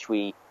Mountain, which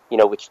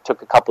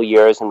took a couple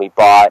years, and we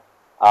bought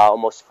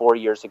almost 4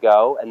 years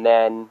ago, and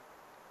then,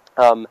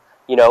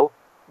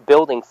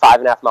 building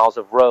 5.5 miles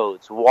of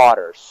roads,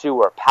 water,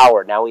 sewer,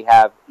 power. Now we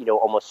have,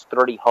 almost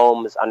 30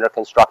 homes under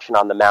construction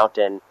on the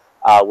mountain.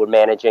 We're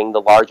managing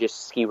the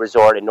largest ski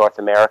resort in North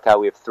America.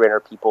 We have 300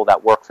 people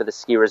that work for the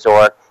ski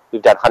resort.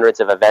 We've done hundreds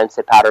of events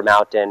at Powder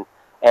Mountain,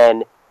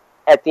 and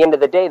at the end of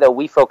the day, though,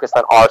 we focus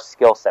on our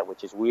skill set,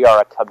 which is we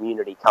are a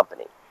community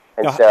company.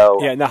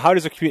 And now how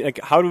does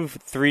how do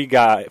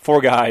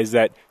four guys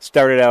that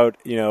started out,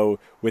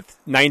 with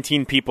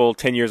 19 people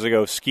 10 years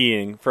ago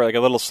skiing for like a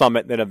little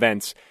summit and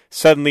events,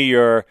 suddenly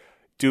you're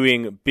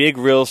doing big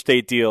real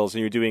estate deals and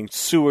you're doing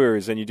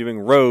sewers and you're doing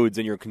roads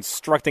and you're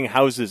constructing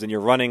houses and you're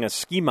running a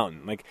ski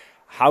mountain. Like,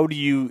 how do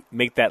you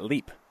make that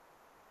leap?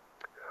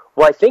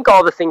 Well, I think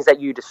all the things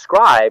that you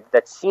described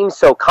that seem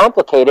so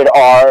complicated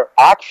are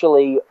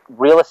actually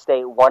real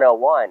estate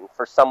 101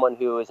 for someone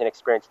who is an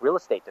experienced real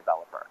estate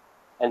developer.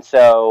 And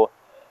so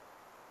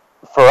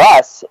for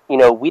us,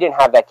 we didn't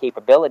have that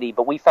capability,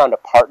 but we found a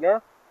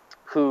partner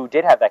who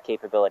did have that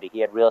capability.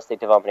 He had real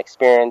estate development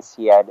experience.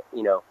 He had,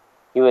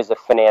 he was a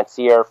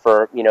financier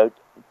for,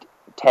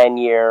 10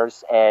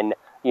 years, and,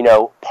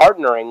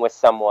 partnering with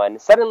someone,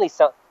 suddenly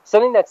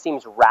something that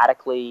seems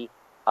radically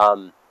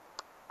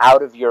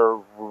out of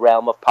your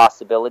realm of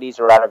possibilities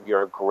or out of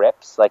your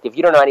grips. Like, if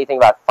you don't know anything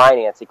about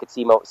finance, it could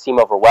seem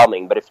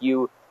overwhelming. But if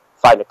you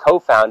find a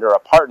co-founder, a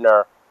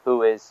partner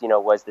who is,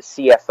 was the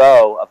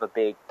CFO of a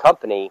big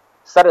company,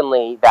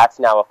 suddenly that's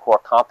now a core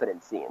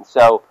competency. And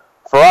so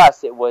for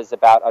us, it was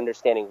about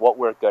understanding what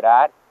we're good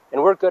at.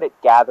 And we're good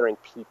at gathering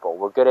people.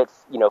 We're good at,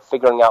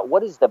 figuring out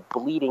what is the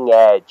bleeding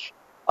edge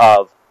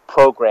of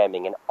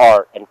programming and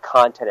art and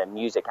content and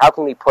music. How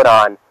can we put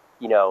on,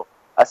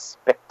 a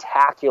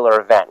spectacular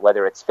event,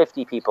 whether it's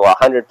 50 people,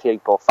 100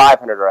 people,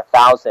 500 or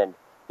 1,000,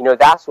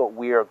 that's what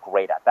we're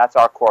great at. That's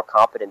our core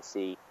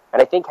competency.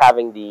 And I think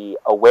having the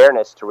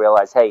awareness to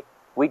realize, hey,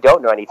 we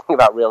don't know anything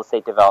about real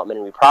estate development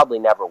and we probably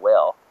never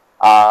will.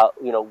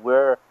 We don't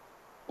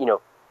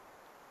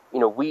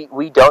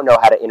know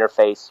how to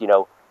interface,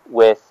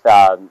 with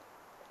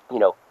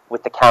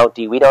the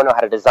county. We don't know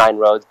how to design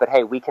roads, but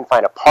hey, we can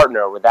find a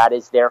partner where that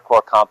is their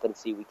core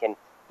competency. We can,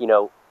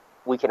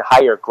 we can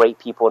hire great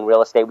people in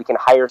real estate. We can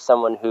hire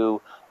someone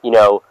who,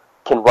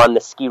 can run the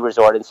ski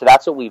resort. And so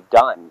that's what we've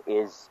done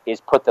is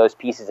put those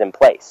pieces in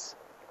place.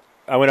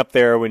 I went up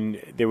there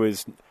when there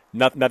was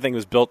nothing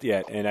was built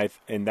yet, and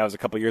that was a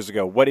couple of years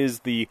ago. What is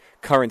the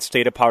current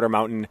state of Powder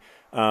Mountain?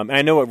 And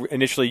I know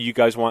initially you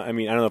guys I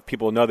don't know if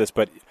people know this,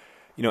 but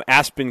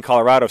Aspen,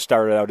 Colorado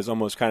started out as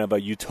almost kind of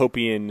a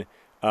utopian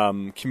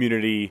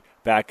community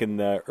back in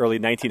the early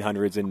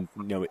 1900s, and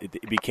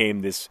it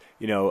became this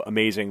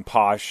amazing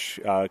posh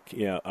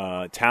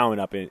town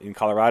up in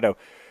Colorado.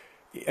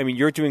 I mean,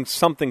 you're doing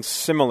something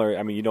similar.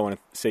 I mean, you don't want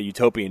to say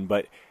utopian,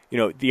 but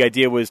the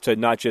idea was to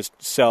not just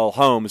sell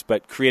homes,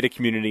 but create a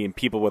community and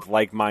people with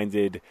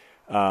like-minded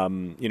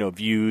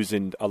views,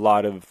 and a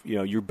lot of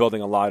you're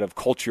building a lot of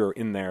culture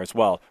in there as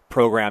well,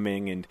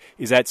 programming. And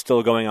is that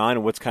still going on?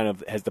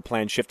 And has the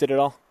plan shifted at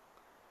all?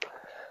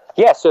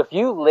 Yeah. So if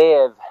you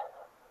live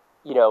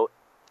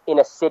in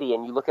a city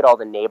and you look at all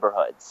the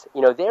neighborhoods,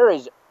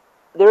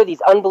 there are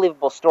these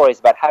unbelievable stories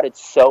about how did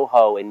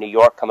Soho in New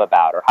York come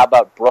about, or how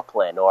about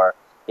Brooklyn, or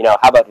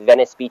how about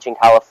Venice Beach in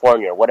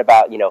California, or what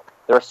about the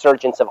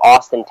resurgence of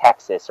Austin,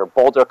 Texas, or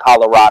Boulder,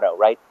 Colorado,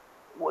 right?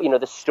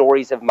 The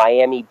stories of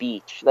Miami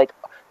Beach. Like,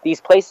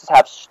 these places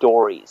have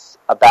stories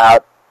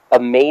about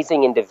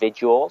amazing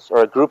individuals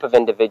or a group of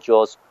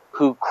individuals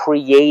who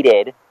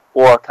created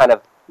or kind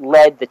of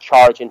led the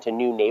charge into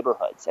new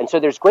neighborhoods. And so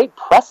there's great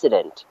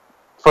precedent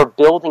for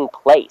building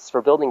place,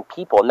 for building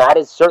people. And that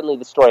is certainly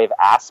the story of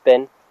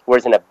Aspen, where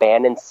it's an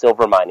abandoned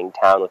silver mining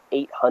town with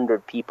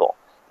 800 people.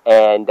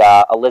 And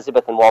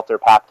Elizabeth and Walter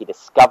Papke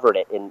discovered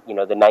it in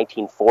the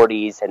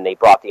 1940s, and they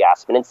brought the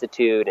Aspen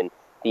Institute and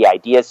the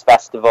Ideas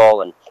Festival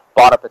and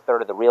bought up a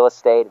third of the real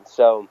estate. And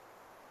so,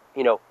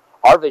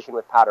 our vision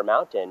with Powder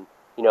Mountain,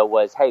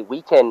 was, hey,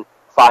 we can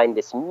find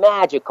this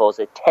magical, it's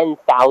a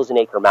 10,000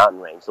 acre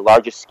mountain range, the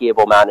largest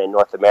skiable mountain in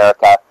North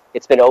America.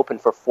 It's been open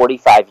for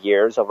 45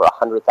 years. Over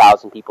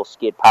 100,000 people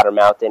ski at Powder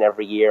Mountain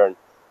every year. And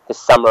this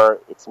summer,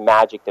 it's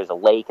magic. There's a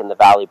lake in the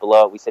valley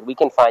below it. We said we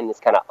can find this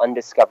kind of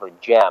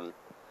undiscovered gem,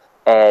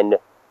 and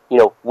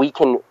we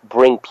can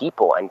bring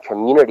people and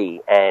community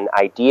and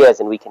ideas,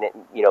 and we can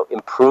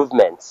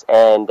improvements.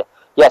 And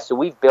so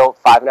we've built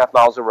 5.5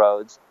 miles of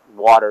roads,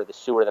 water, the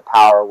sewer, the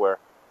power.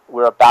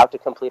 We're about to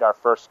complete our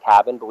first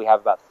cabin, but we have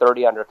about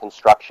 30 under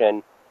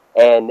construction.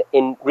 And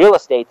in real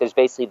estate, there's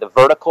basically the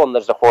vertical and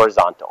there's the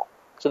horizontal.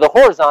 So the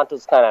horizontal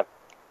is kind of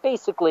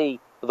basically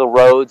the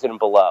roads and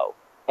below,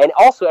 and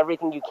also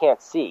everything you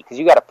can't see, because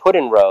you got to put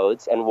in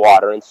roads and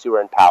water and sewer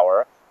and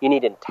power. You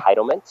need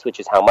entitlements, which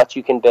is how much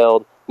you can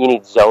build. You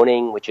need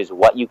zoning, which is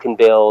what you can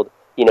build.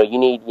 You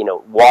need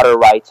water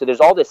rights. So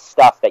there's all this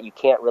stuff that you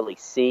can't really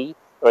see,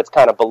 or it's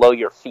kind of below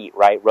your feet,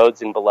 right?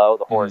 Roads and below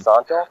the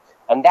horizontal,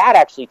 and that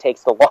actually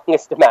takes the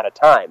longest amount of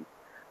time.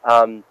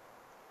 And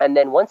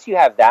then once you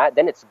have that,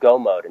 then it's go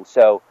mode. And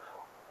so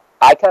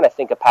I kind of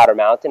think of Powder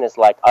Mountain as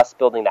like us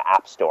building the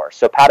App Store.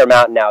 So Powder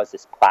Mountain now is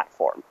this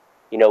platform.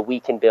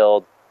 We can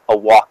build a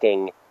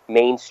walking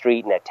main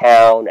street in a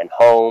town and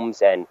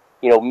homes, and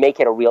make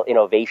it a real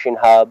innovation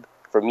hub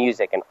for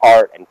music and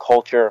art and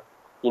culture.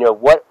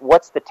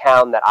 What's the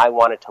town that I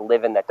wanted to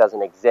live in that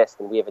doesn't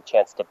exist, and we have a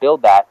chance to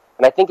build that.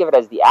 And I think of it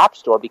as the App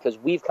Store because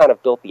we've kind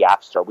of built the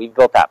App Store. We've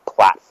built that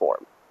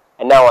platform.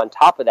 And now on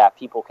top of that,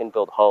 people can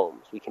build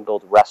homes. We can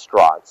build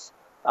restaurants.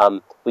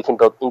 We can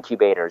build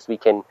incubators. We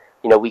can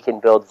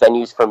build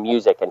venues for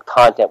music and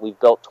content. We've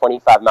built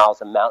 25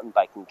 miles of mountain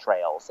biking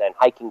trails and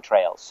hiking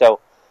trails. So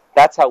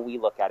that's how we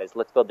look at it, is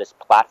let's build this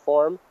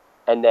platform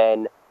and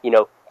then,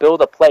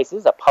 build a place.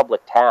 This is a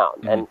public town.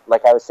 Mm-hmm. And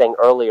like I was saying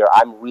earlier,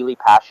 I'm really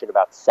passionate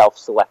about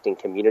self-selecting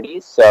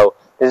communities. So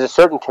there's a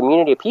certain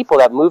community of people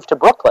that move to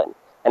Brooklyn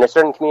and a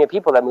certain community of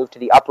people that move to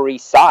the Upper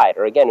East Side,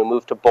 or again, who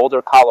move to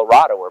Boulder,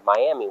 Colorado, or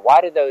Miami. Why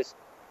do those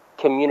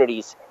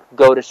communities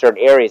go to certain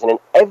areas? And in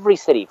every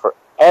city, for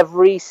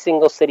every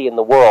single city in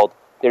the world,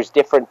 there's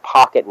different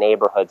pocket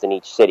neighborhoods in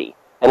each city.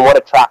 And what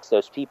attracts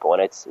those people?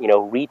 And it's,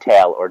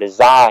 retail or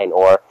design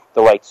or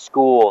the right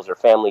schools or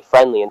family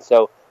friendly. And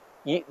so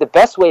the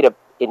best way to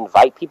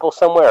invite people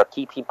somewhere or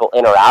keep people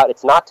in or out,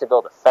 it's not to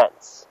build a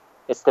fence.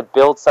 It's to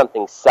build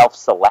something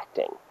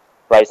self-selecting,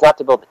 right? It's not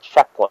to build a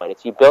checkpoint.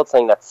 It's you build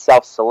something that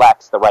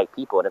self-selects the right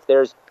people. And if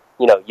there's,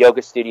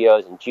 yoga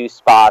studios and juice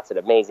spots and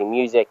amazing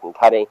music and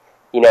cutting,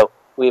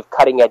 we have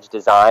cutting-edge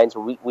designs.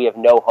 We have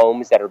no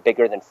homes that are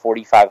bigger than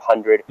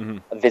 4,500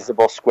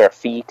 visible square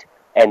feet,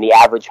 and the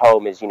average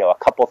home is, a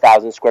couple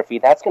thousand square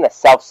feet. That's going to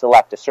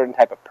self-select a certain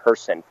type of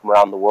person from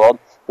around the world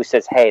who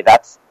says, hey,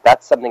 that's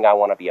something I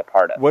want to be a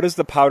part of. What does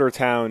the Powder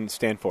Town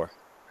stand for?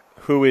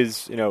 Who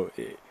is,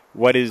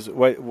 what is,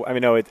 I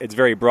mean, no, it's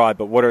very broad,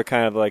 but what are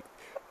kind of like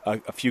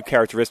a few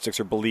characteristics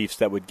or beliefs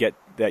that would get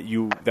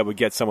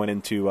someone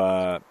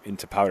into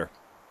Powder?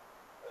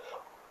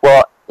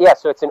 Well, yeah,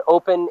 so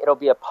it'll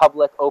be a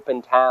public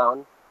open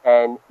town,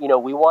 and,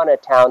 we want a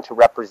town to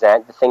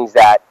represent the things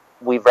that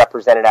we've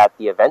represented at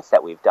the events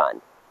that we've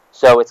done.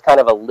 So it's kind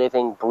of a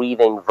living,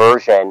 breathing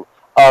version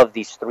of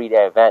these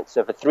 3-day events. So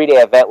if a 3-day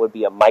event would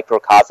be a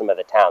microcosm of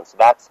the town. So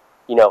that's,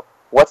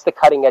 what's the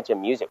cutting edge of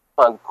music?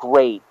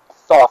 Great,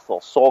 thoughtful,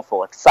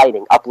 soulful,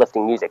 exciting,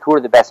 uplifting music. Who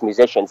are the best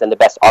musicians and the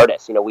best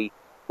artists? We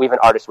have an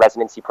artist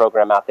residency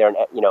program out there, and,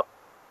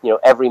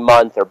 every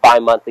month or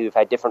bi-monthly, we've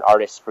had different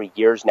artists for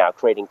years now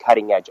creating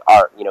cutting edge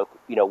art.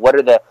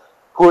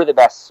 Who are the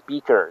best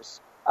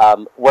speakers?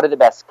 What are the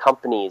best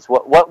companies?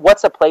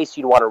 What's a place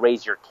you'd want to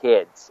raise your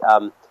kids?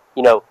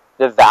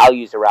 The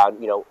values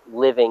around,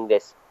 living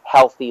this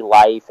healthy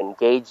life,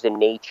 engaged in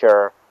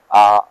nature,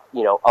 a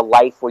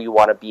life where you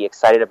want to be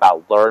excited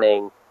about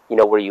learning,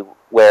 where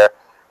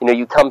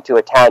you come to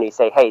a town, you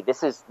say, hey,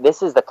 this is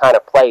the kind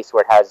of place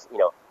where it has,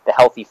 the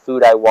healthy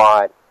food I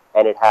want,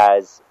 and it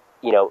has,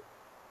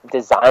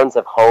 designs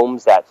of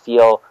homes that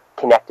feel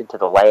connected to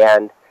the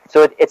land.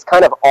 So it's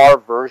kind of our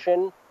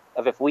version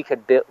of if we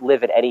could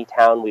live in any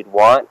town we'd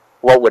want,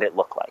 what would it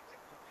look like?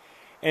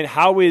 And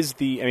how is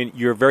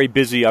you're very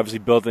busy, obviously,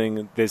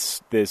 building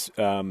this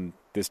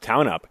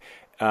town up.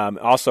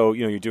 Also,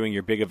 you're doing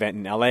your big event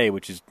in LA,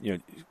 which is,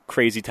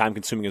 crazy time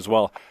consuming as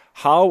well.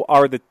 How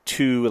are the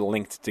two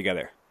linked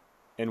together?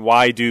 And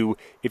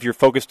if you're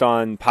focused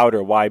on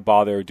Powder, why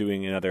bother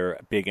doing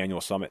another big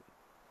annual summit?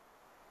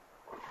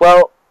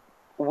 Well,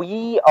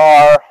 we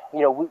are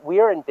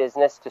in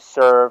business to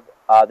serve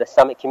the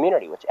summit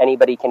community, which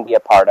anybody can be a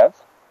part of.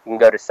 You can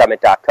go to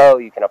summit.co,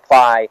 you can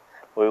apply.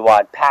 We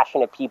want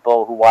passionate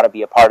people who want to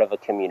be a part of a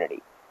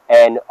community.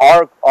 And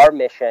our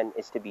mission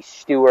is to be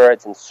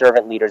stewards and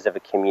servant leaders of a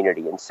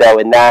community. And so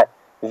in that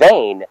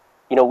vein,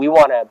 we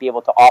want to be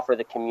able to offer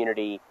the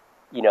community,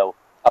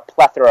 a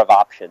plethora of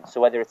options.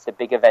 So whether it's the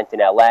big event in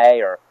LA,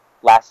 or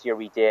last year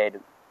we did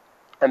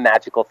a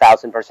magical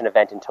 1,000-person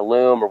event in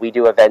Tulum, or we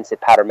do events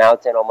at Powder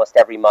Mountain almost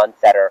every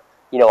month that are,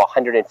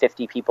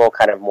 150 people,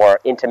 kind of more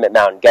intimate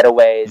mountain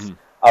getaways,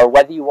 or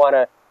whether you want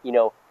to,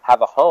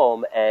 have a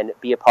home and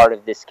be a part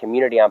of this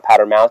community on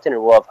Powder Mountain,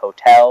 and we'll have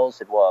hotels,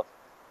 and we'll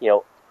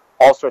have,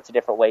 all sorts of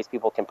different ways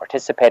people can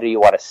participate, or you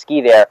want to ski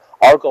there.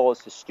 Our goal is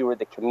to steward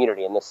the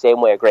community in the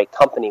same way a great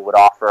company would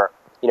offer,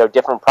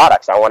 different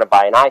products. I want to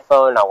buy an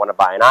iPhone, and I want to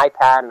buy an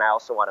iPad, and I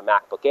also want a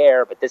MacBook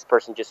Air, but this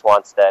person just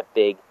wants the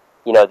big,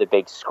 the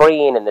big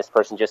screen, and this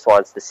person just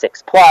wants the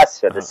 6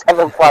 Plus or the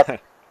 7 Plus.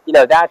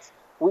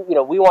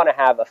 We want to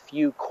have a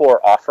few core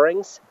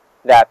offerings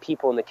that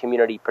people in the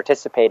community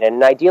participate in,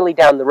 and ideally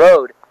down the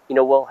road,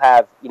 we'll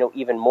have,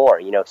 even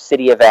more,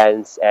 city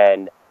events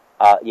and,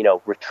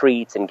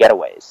 retreats and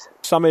getaways.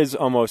 Summit is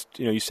almost,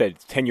 you said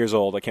it's 10 years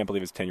old. I can't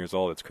believe it's 10 years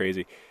old. It's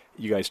crazy.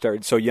 You guys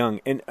started so young.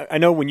 And I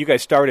know when you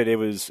guys started, it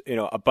was,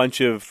 a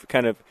bunch of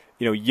kind of,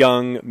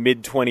 young,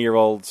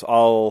 mid-20-year-olds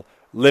all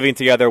living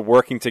together,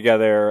 working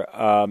together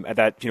at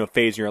that,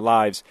 phase in your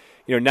lives.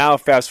 Now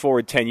fast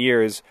forward 10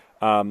 years,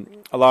 a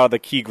lot of the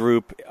key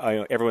group,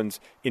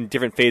 everyone's in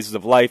different phases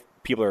of life.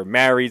 People are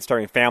married,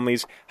 starting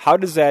families. How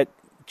does that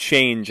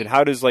change, and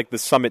how does the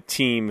Summit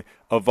team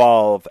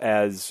evolve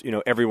as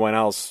everyone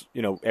else,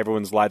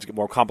 everyone's lives get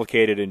more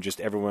complicated and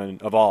just everyone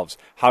evolves?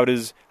 How do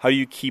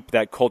you keep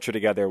that culture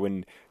together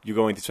when you're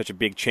going through such a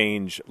big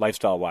change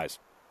lifestyle wise?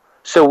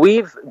 So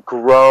we've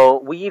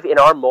in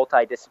our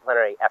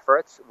multidisciplinary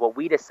efforts, what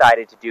we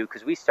decided to do,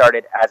 because we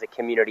started as a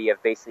community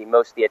of basically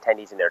most of the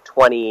attendees in their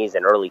 20s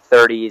and early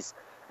 30s,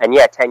 And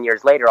yeah, 10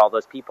 years later, all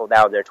those people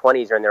now in their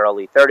 20s are in their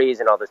early 30s,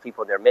 and all those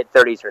people in their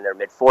mid-30s are in their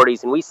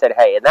mid-40s. And we said,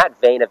 hey, in that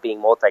vein of being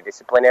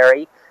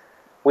multidisciplinary,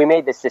 we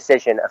made this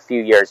decision a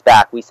few years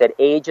back. We said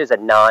age is a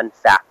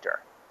non-factor.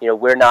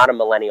 We're not a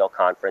millennial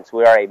conference.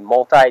 We are a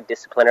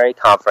multidisciplinary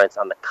conference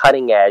on the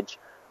cutting edge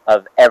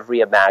of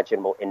every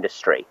imaginable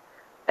industry.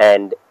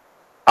 And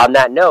on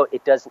that note,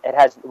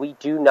 we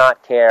do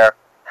not care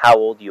how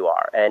old you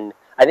are. And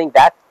I think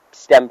that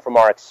stemmed from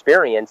our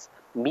experience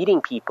meeting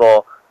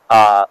people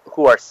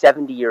who are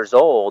 70 years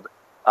old,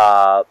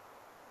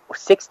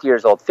 60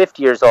 years old,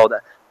 50 years old,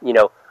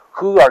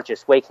 who are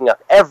just waking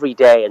up every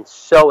day and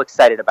so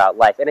excited about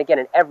life. And again,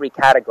 in every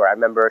category, I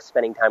remember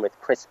spending time with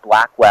Chris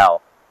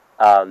Blackwell,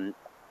 the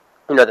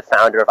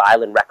founder of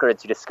Island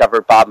Records, who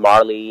discovered Bob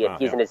Marley, and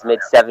he's in his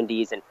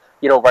mid-70s, and,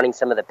 running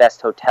some of the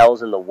best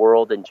hotels in the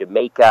world in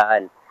Jamaica,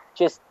 and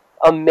just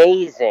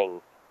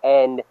amazing.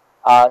 And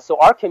so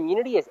our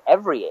community is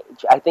every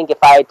age. I think if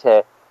I had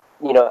to,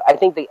 I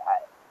think the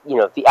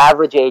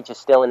average age is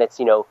still in its,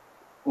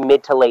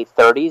 mid to late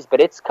 30s, but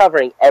it's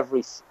covering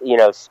every,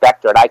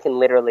 spectrum. And I can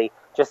literally,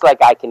 just like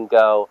I can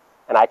go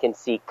and I can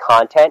see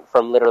content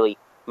from literally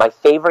my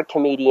favorite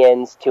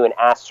comedians to an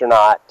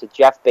astronaut to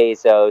Jeff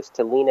Bezos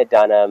to Lena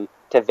Dunham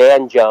to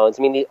Van Jones.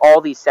 I mean,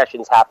 all these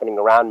sessions happening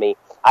around me,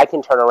 I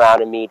can turn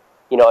around and meet,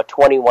 a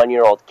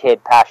 21-year-old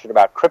kid passionate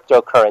about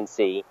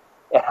cryptocurrency,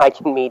 and I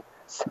can meet,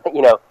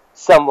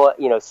 someone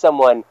who's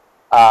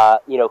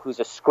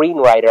a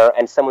screenwriter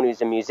and someone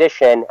who's a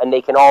musician, and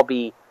they can all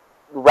be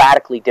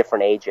radically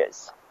different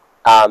ages.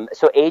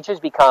 So age has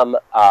become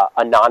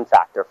a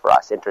non-factor for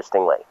us,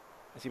 interestingly.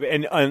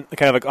 And kind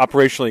of like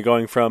operationally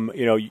going from,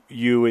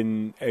 you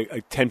and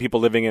 10 people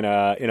living in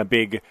a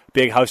big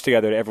house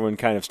together to everyone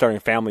kind of starting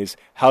families,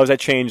 how has that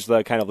changed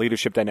the kind of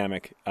leadership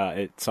dynamic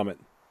at Summit?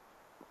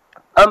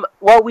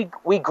 Well,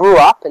 we grew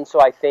up, and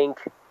so I think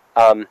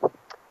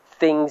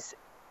things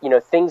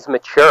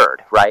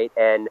matured, right?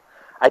 And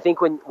I think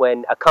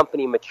when a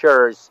company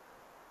matures,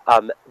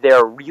 there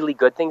are really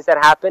good things that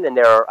happen, and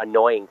there are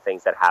annoying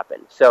things that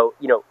happen. So,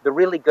 the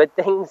really good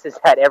things is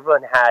that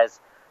everyone has,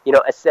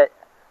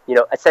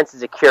 a sense of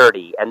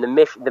security, and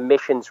the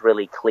mission's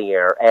really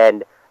clear,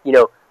 and,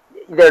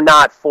 they're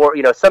not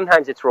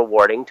sometimes it's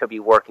rewarding to be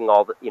working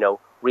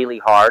really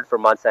hard for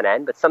months on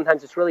end, but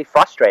sometimes it's really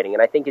frustrating.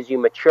 And I think as you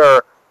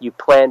mature, you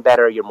plan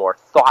better, you're more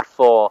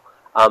thoughtful.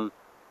 I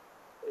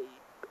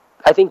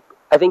think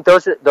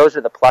those are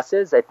the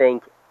pluses. I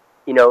think,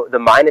 the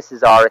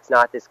minuses are it's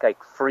not this like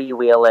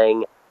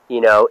freewheeling,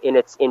 in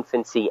its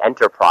infancy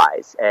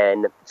enterprise.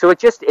 And so it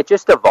just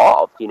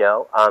evolved,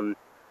 and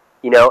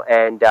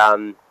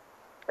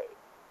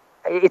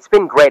it's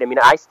been great. I mean,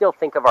 I still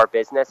think of our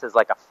business as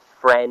like a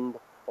friend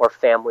or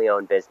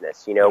family-owned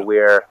business.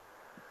 We're,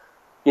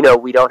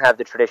 we don't have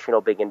the traditional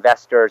big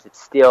investors.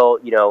 It's still,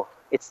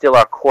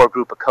 our core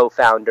group of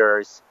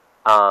co-founders.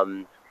 There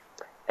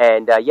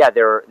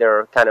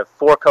are kind of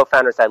 4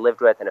 co-founders I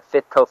lived with and a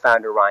 5th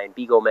co-founder, Ryan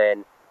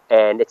Beagleman.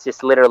 And it's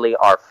just literally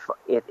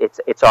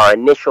it's our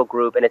initial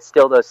group, and it's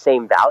still those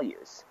same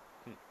values.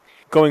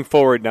 Going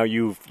forward, now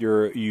you have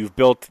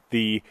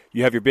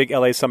your big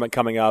LA Summit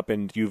coming up,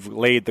 and you've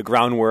laid the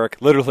groundwork,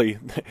 literally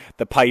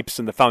the pipes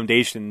and the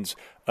foundations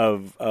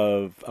of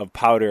your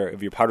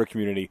powder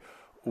community.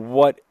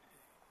 What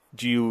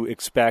do you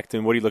expect,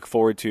 and what do you look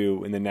forward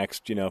to in the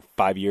next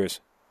 5 years?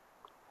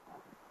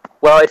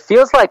 Well, it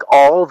feels like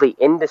all the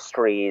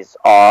industries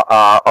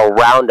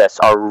around us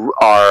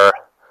are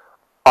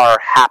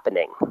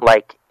happening.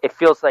 Like, it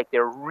feels like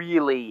they're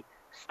really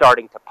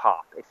starting to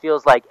pop. It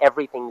feels like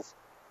everything's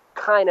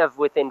kind of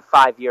within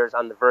 5 years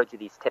on the verge of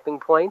these tipping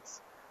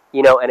points,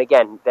 and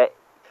again,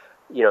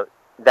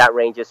 that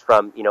ranges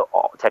from,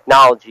 all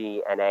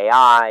technology and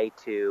AI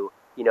to,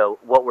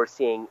 what we're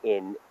seeing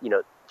in,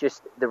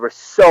 just there were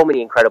so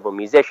many incredible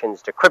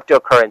musicians to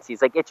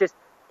cryptocurrencies. Like,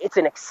 it's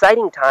an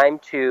exciting time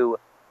to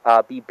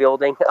be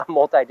building a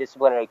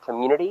multidisciplinary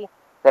community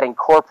that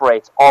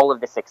incorporates all of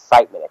this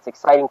excitement. It's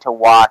exciting to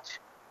watch,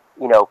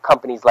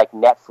 companies like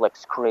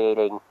Netflix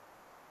creating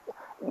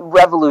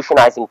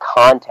revolutionizing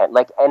content,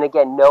 and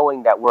again,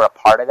 knowing that we're a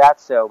part of that.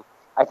 So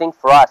I think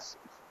for us,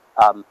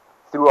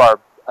 through our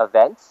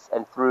events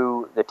and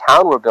through the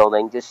town we're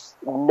building, just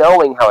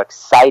knowing how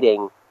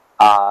exciting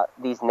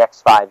these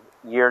next 5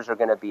 years are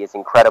going to be is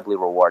incredibly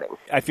rewarding.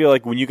 I feel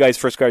like when you guys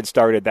first got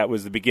started, that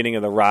was the beginning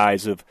of the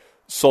rise of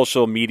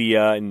social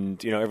media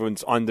and,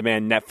 everyone's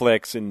on-demand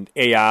Netflix and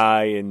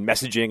AI and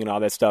messaging and all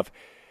that stuff.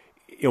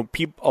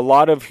 A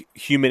lot of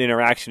human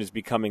interaction is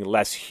becoming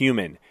less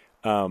human.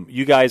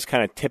 You guys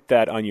kind of tip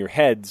that on your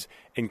heads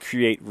and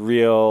create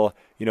real,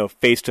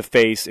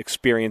 face-to-face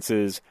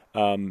experiences.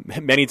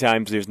 Many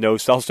times there's no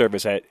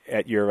self-service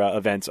at your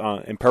events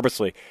and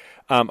purposely.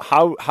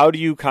 How do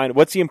you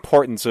what's the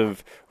importance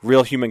of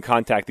real human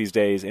contact these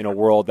days in a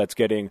world that's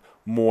getting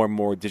more and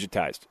more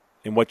digitized?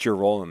 And what's your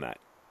role in that?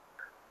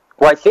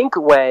 Well, I think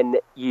when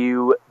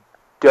you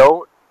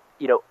don't,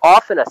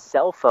 often a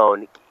cell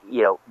phone,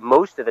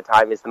 most of the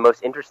time is the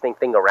most interesting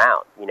thing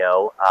around,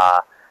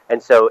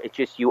 and so it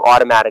just, you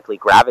automatically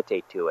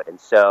gravitate to it. And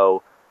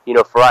so,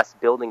 for us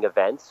building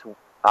events,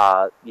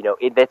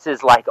 this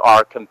is like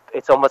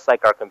it's almost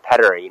like our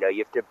competitor. You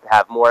have to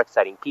have more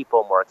exciting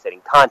people, more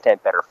exciting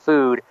content, better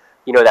food,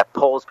 that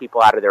pulls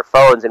people out of their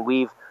phones. And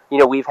we've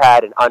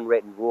had an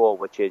unwritten rule,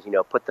 which is,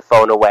 put the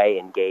phone away,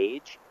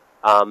 engage.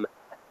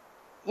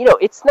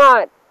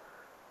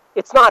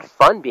 It's not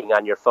fun being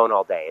on your phone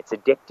all day. It's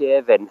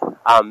addictive, and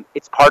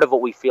it's part of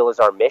what we feel is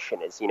our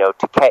mission is,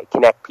 to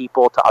connect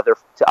people to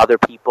other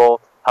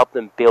people, help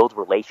them build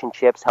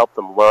relationships, help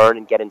them learn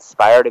and get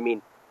inspired. I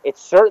mean, it's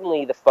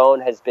certainly, the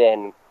phone has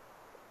been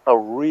a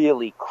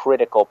really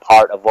critical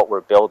part of what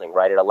we're building,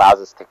 right? It allows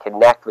us to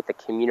connect with the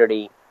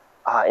community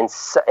in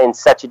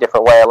such a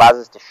different way. It allows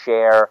us to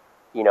share,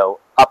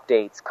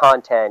 updates,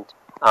 content,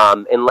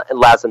 and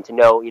allows them to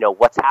know,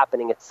 what's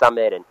happening at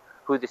Summit and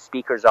who the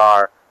speakers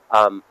are.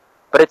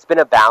 But it's been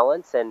a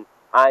balance, and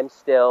I'm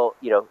still,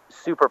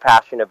 super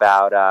passionate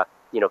about,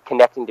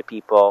 connecting to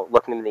people,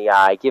 looking them in the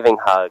eye, giving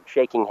hugs,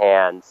 shaking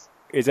hands.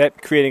 Is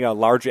that creating a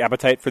large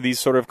appetite for these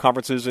sort of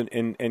conferences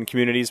and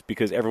communities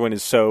because everyone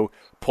is so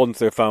pulled into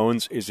their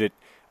phones? Is it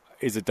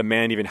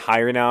demand even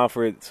higher now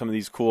for some of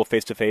these cool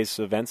face-to-face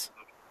events?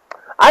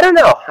 I don't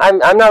know. I'm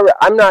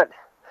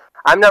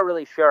not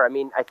really sure. I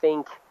mean, I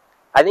think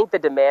the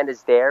demand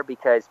is there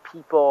because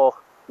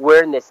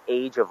we're in this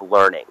age of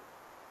learning.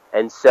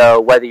 And so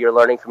whether you're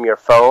learning from your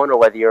phone or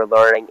whether you're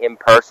learning in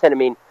person, I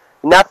mean,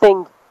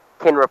 nothing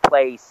can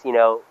replace,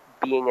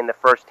 being in the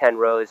first 10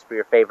 rows for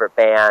your favorite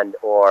band,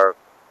 or,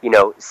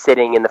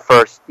 sitting in the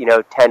first,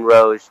 10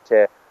 rows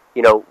to,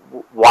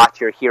 watch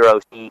your hero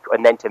speak,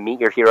 and then to meet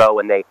your hero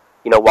when they,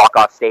 walk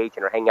off stage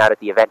and are hanging out at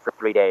the event for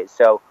 3 days.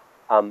 So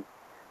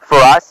for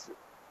us,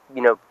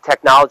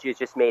 technology has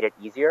just made it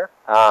easier.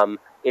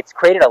 It's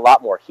created a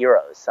lot more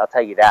heroes, I'll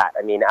tell you that.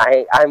 I mean,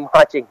 I'm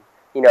watching,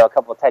 a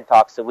couple of TED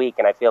Talks a week,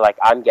 and I feel like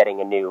I'm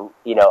getting a new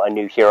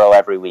hero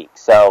every week.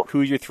 So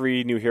who's your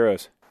 3 new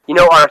heroes?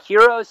 Our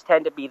heroes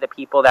tend to be the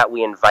people that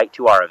we invite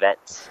to our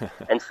events.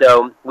 And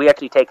so we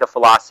actually take a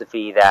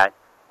philosophy that,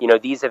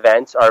 these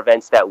events are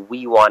events that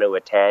we want to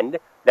attend,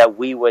 that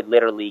we would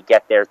literally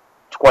get there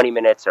 20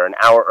 minutes or an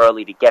hour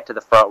early to get to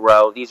the front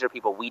row. These are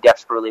people we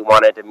desperately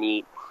wanted to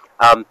meet.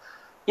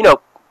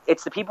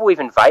 It's the people we've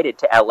invited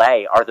to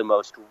LA are the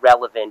most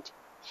relevant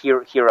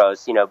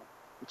heroes.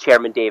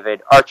 Chairman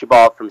David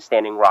Archibald from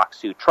Standing Rock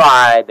Sioux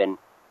Tribe, and,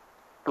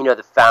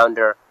 the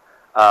founder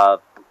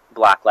of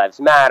Black Lives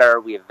Matter.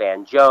 We have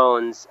Van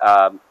Jones,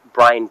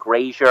 Brian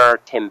Grazier,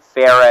 Tim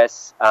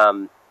Ferriss.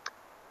 Some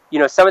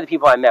of the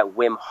people I met,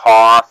 Wim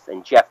Hof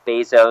and Jeff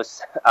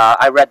Bezos.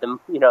 I read them,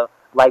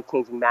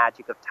 Life-Changing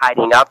Magic of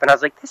Tidying Up, and I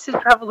was like, this is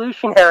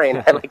revolutionary.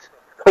 And I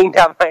cleaned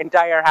out my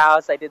entire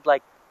house. I did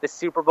the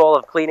Super Bowl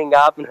of cleaning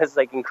up, and it was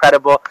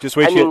incredible. Just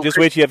wait till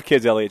you have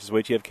kids, Elliott. Just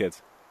wait till you have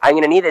kids. I'm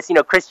going to need this.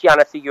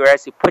 Christiana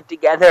Figueres, who put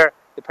together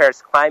the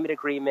Paris Climate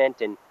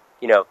Agreement, and,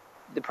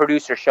 the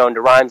producer Shonda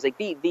Rhimes,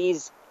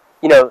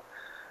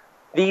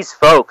 these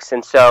folks.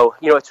 And so,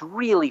 it's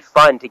really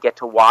fun to get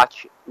to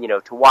watch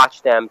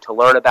them, to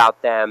learn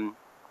about them.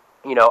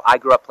 I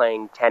grew up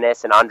playing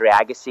tennis, and Andre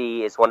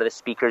Agassi is one of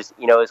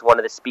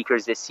the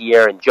speakers, this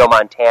year, and Joe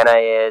Montana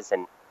is,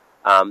 and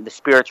the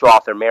spiritual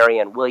author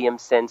Marianne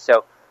Williamson.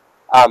 So,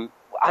 I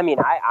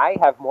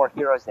have more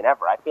heroes than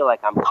ever. I feel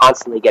like I'm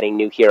constantly getting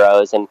new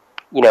heroes, and,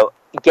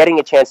 getting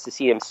a chance to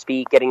see them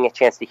speak, getting a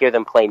chance to hear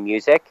them play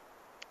music.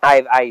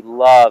 I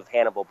love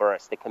Hannibal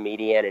Buress, the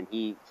comedian, and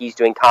he's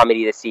doing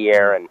comedy this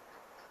year, and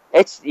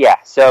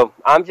so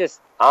I'm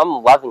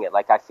loving it.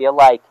 I feel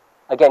like,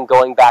 again,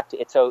 going back to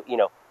it's so,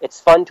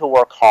 it's fun to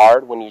work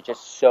hard when you're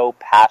just so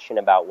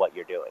passionate about what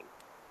you're doing.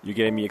 You're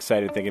getting me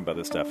excited thinking about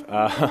this stuff.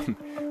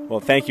 Well,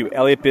 thank you,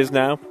 Elliott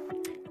Bisnow,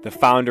 the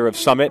founder of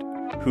Summit,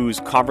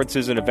 whose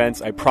conferences and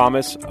events, I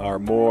promise, are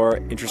more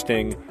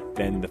interesting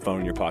than the phone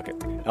in your pocket.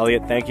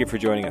 Elliott, thank you for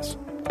joining us.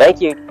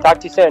 Thank you. Talk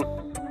to you soon.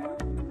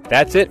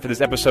 That's it for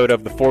this episode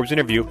of The Forbes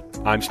Interview.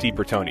 I'm Steve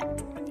Bertoni.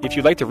 If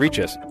you'd like to reach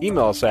us,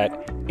 email us at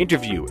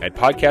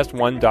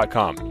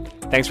interview@podcastone.com.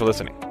 Thanks for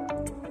listening.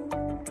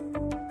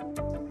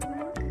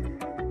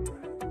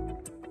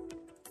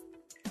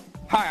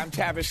 Hi, I'm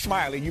Tavis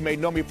Smiley. You may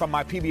know me from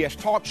my PBS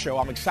talk show.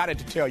 I'm excited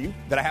to tell you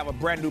that I have a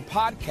brand new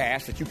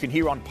podcast that you can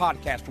hear on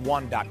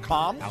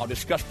podcastone.com. I'll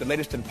discuss the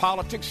latest in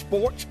politics,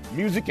 sports,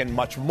 music, and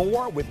much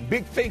more with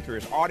big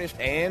thinkers, artists,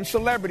 and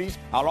celebrities.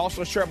 I'll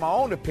also share my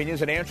own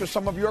opinions and answer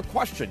some of your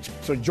questions.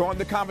 So join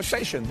the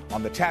conversation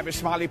on the Tavis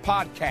Smiley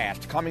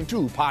podcast, coming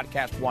to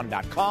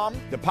podcastone.com,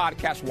 the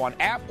Podcast One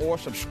app, or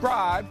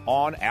subscribe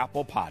on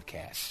Apple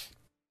Podcasts.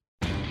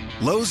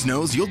 Lowe's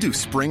knows you'll do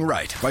spring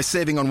right by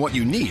saving on what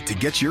you need to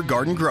get your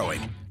garden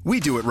growing. We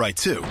do it right,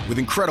 too, with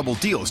incredible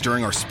deals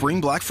during our Spring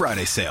Black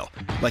Friday sale,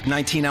 like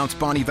 19-ounce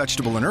Bonnie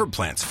vegetable and herb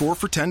plants, 4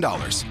 for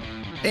 $10.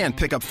 And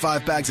pick up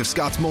 5 bags of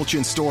Scott's mulch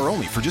in store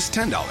only for just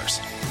 $10.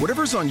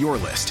 Whatever's on your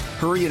list,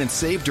 hurry in and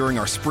save during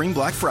our Spring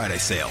Black Friday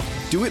sale.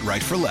 Do it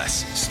right for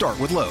less. Start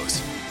with Lowe's.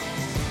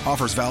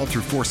 Offers valid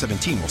through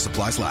 4/17 while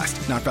supplies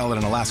last. Not valid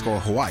in Alaska or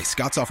Hawaii.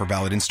 Scott's offer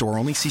valid in store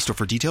only. See store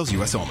for details.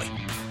 U.S. only.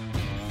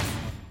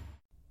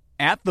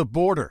 At the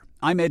border,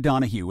 I'm Ed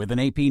Donahue with an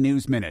AP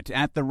News Minute.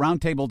 At the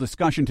roundtable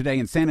discussion today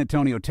in San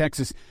Antonio,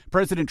 Texas,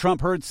 President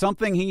Trump heard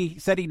something he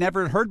said he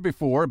never heard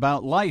before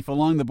about life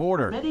along the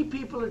border. Many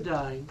people are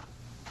dying,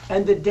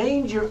 and the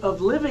danger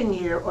of living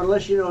here,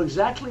 unless you know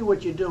exactly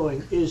what you're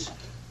doing, is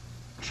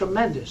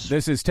tremendous.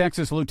 This is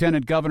Texas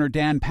Lieutenant Governor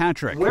Dan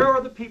Patrick. Where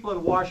are the people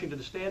in Washington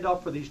to stand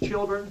up for these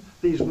children,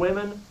 these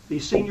women,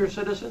 these senior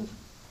citizens?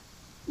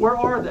 Where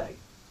are they?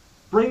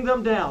 Bring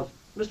them down.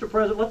 Mr.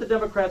 President, let the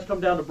Democrats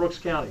come down to Brooks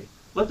County.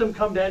 Let them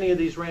come to any of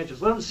these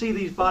ranches. Let them see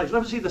these bodies.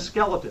 Let them see the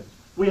skeletons.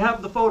 We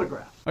have the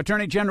photographs.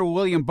 Attorney General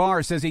William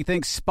Barr says he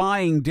thinks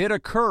spying did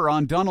occur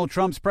on Donald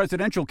Trump's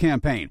presidential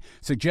campaign,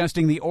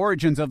 suggesting the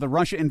origins of the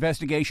Russia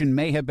investigation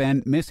may have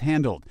been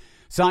mishandled.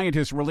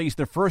 Scientists released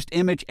the first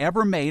image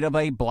ever made of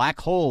a black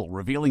hole,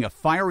 revealing a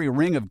fiery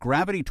ring of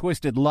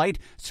gravity-twisted light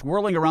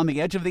swirling around the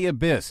edge of the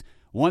abyss.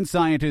 One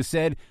scientist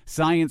said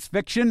science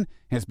fiction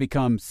has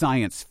become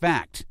science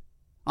fact.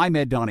 I'm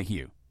Ed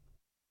Donahue.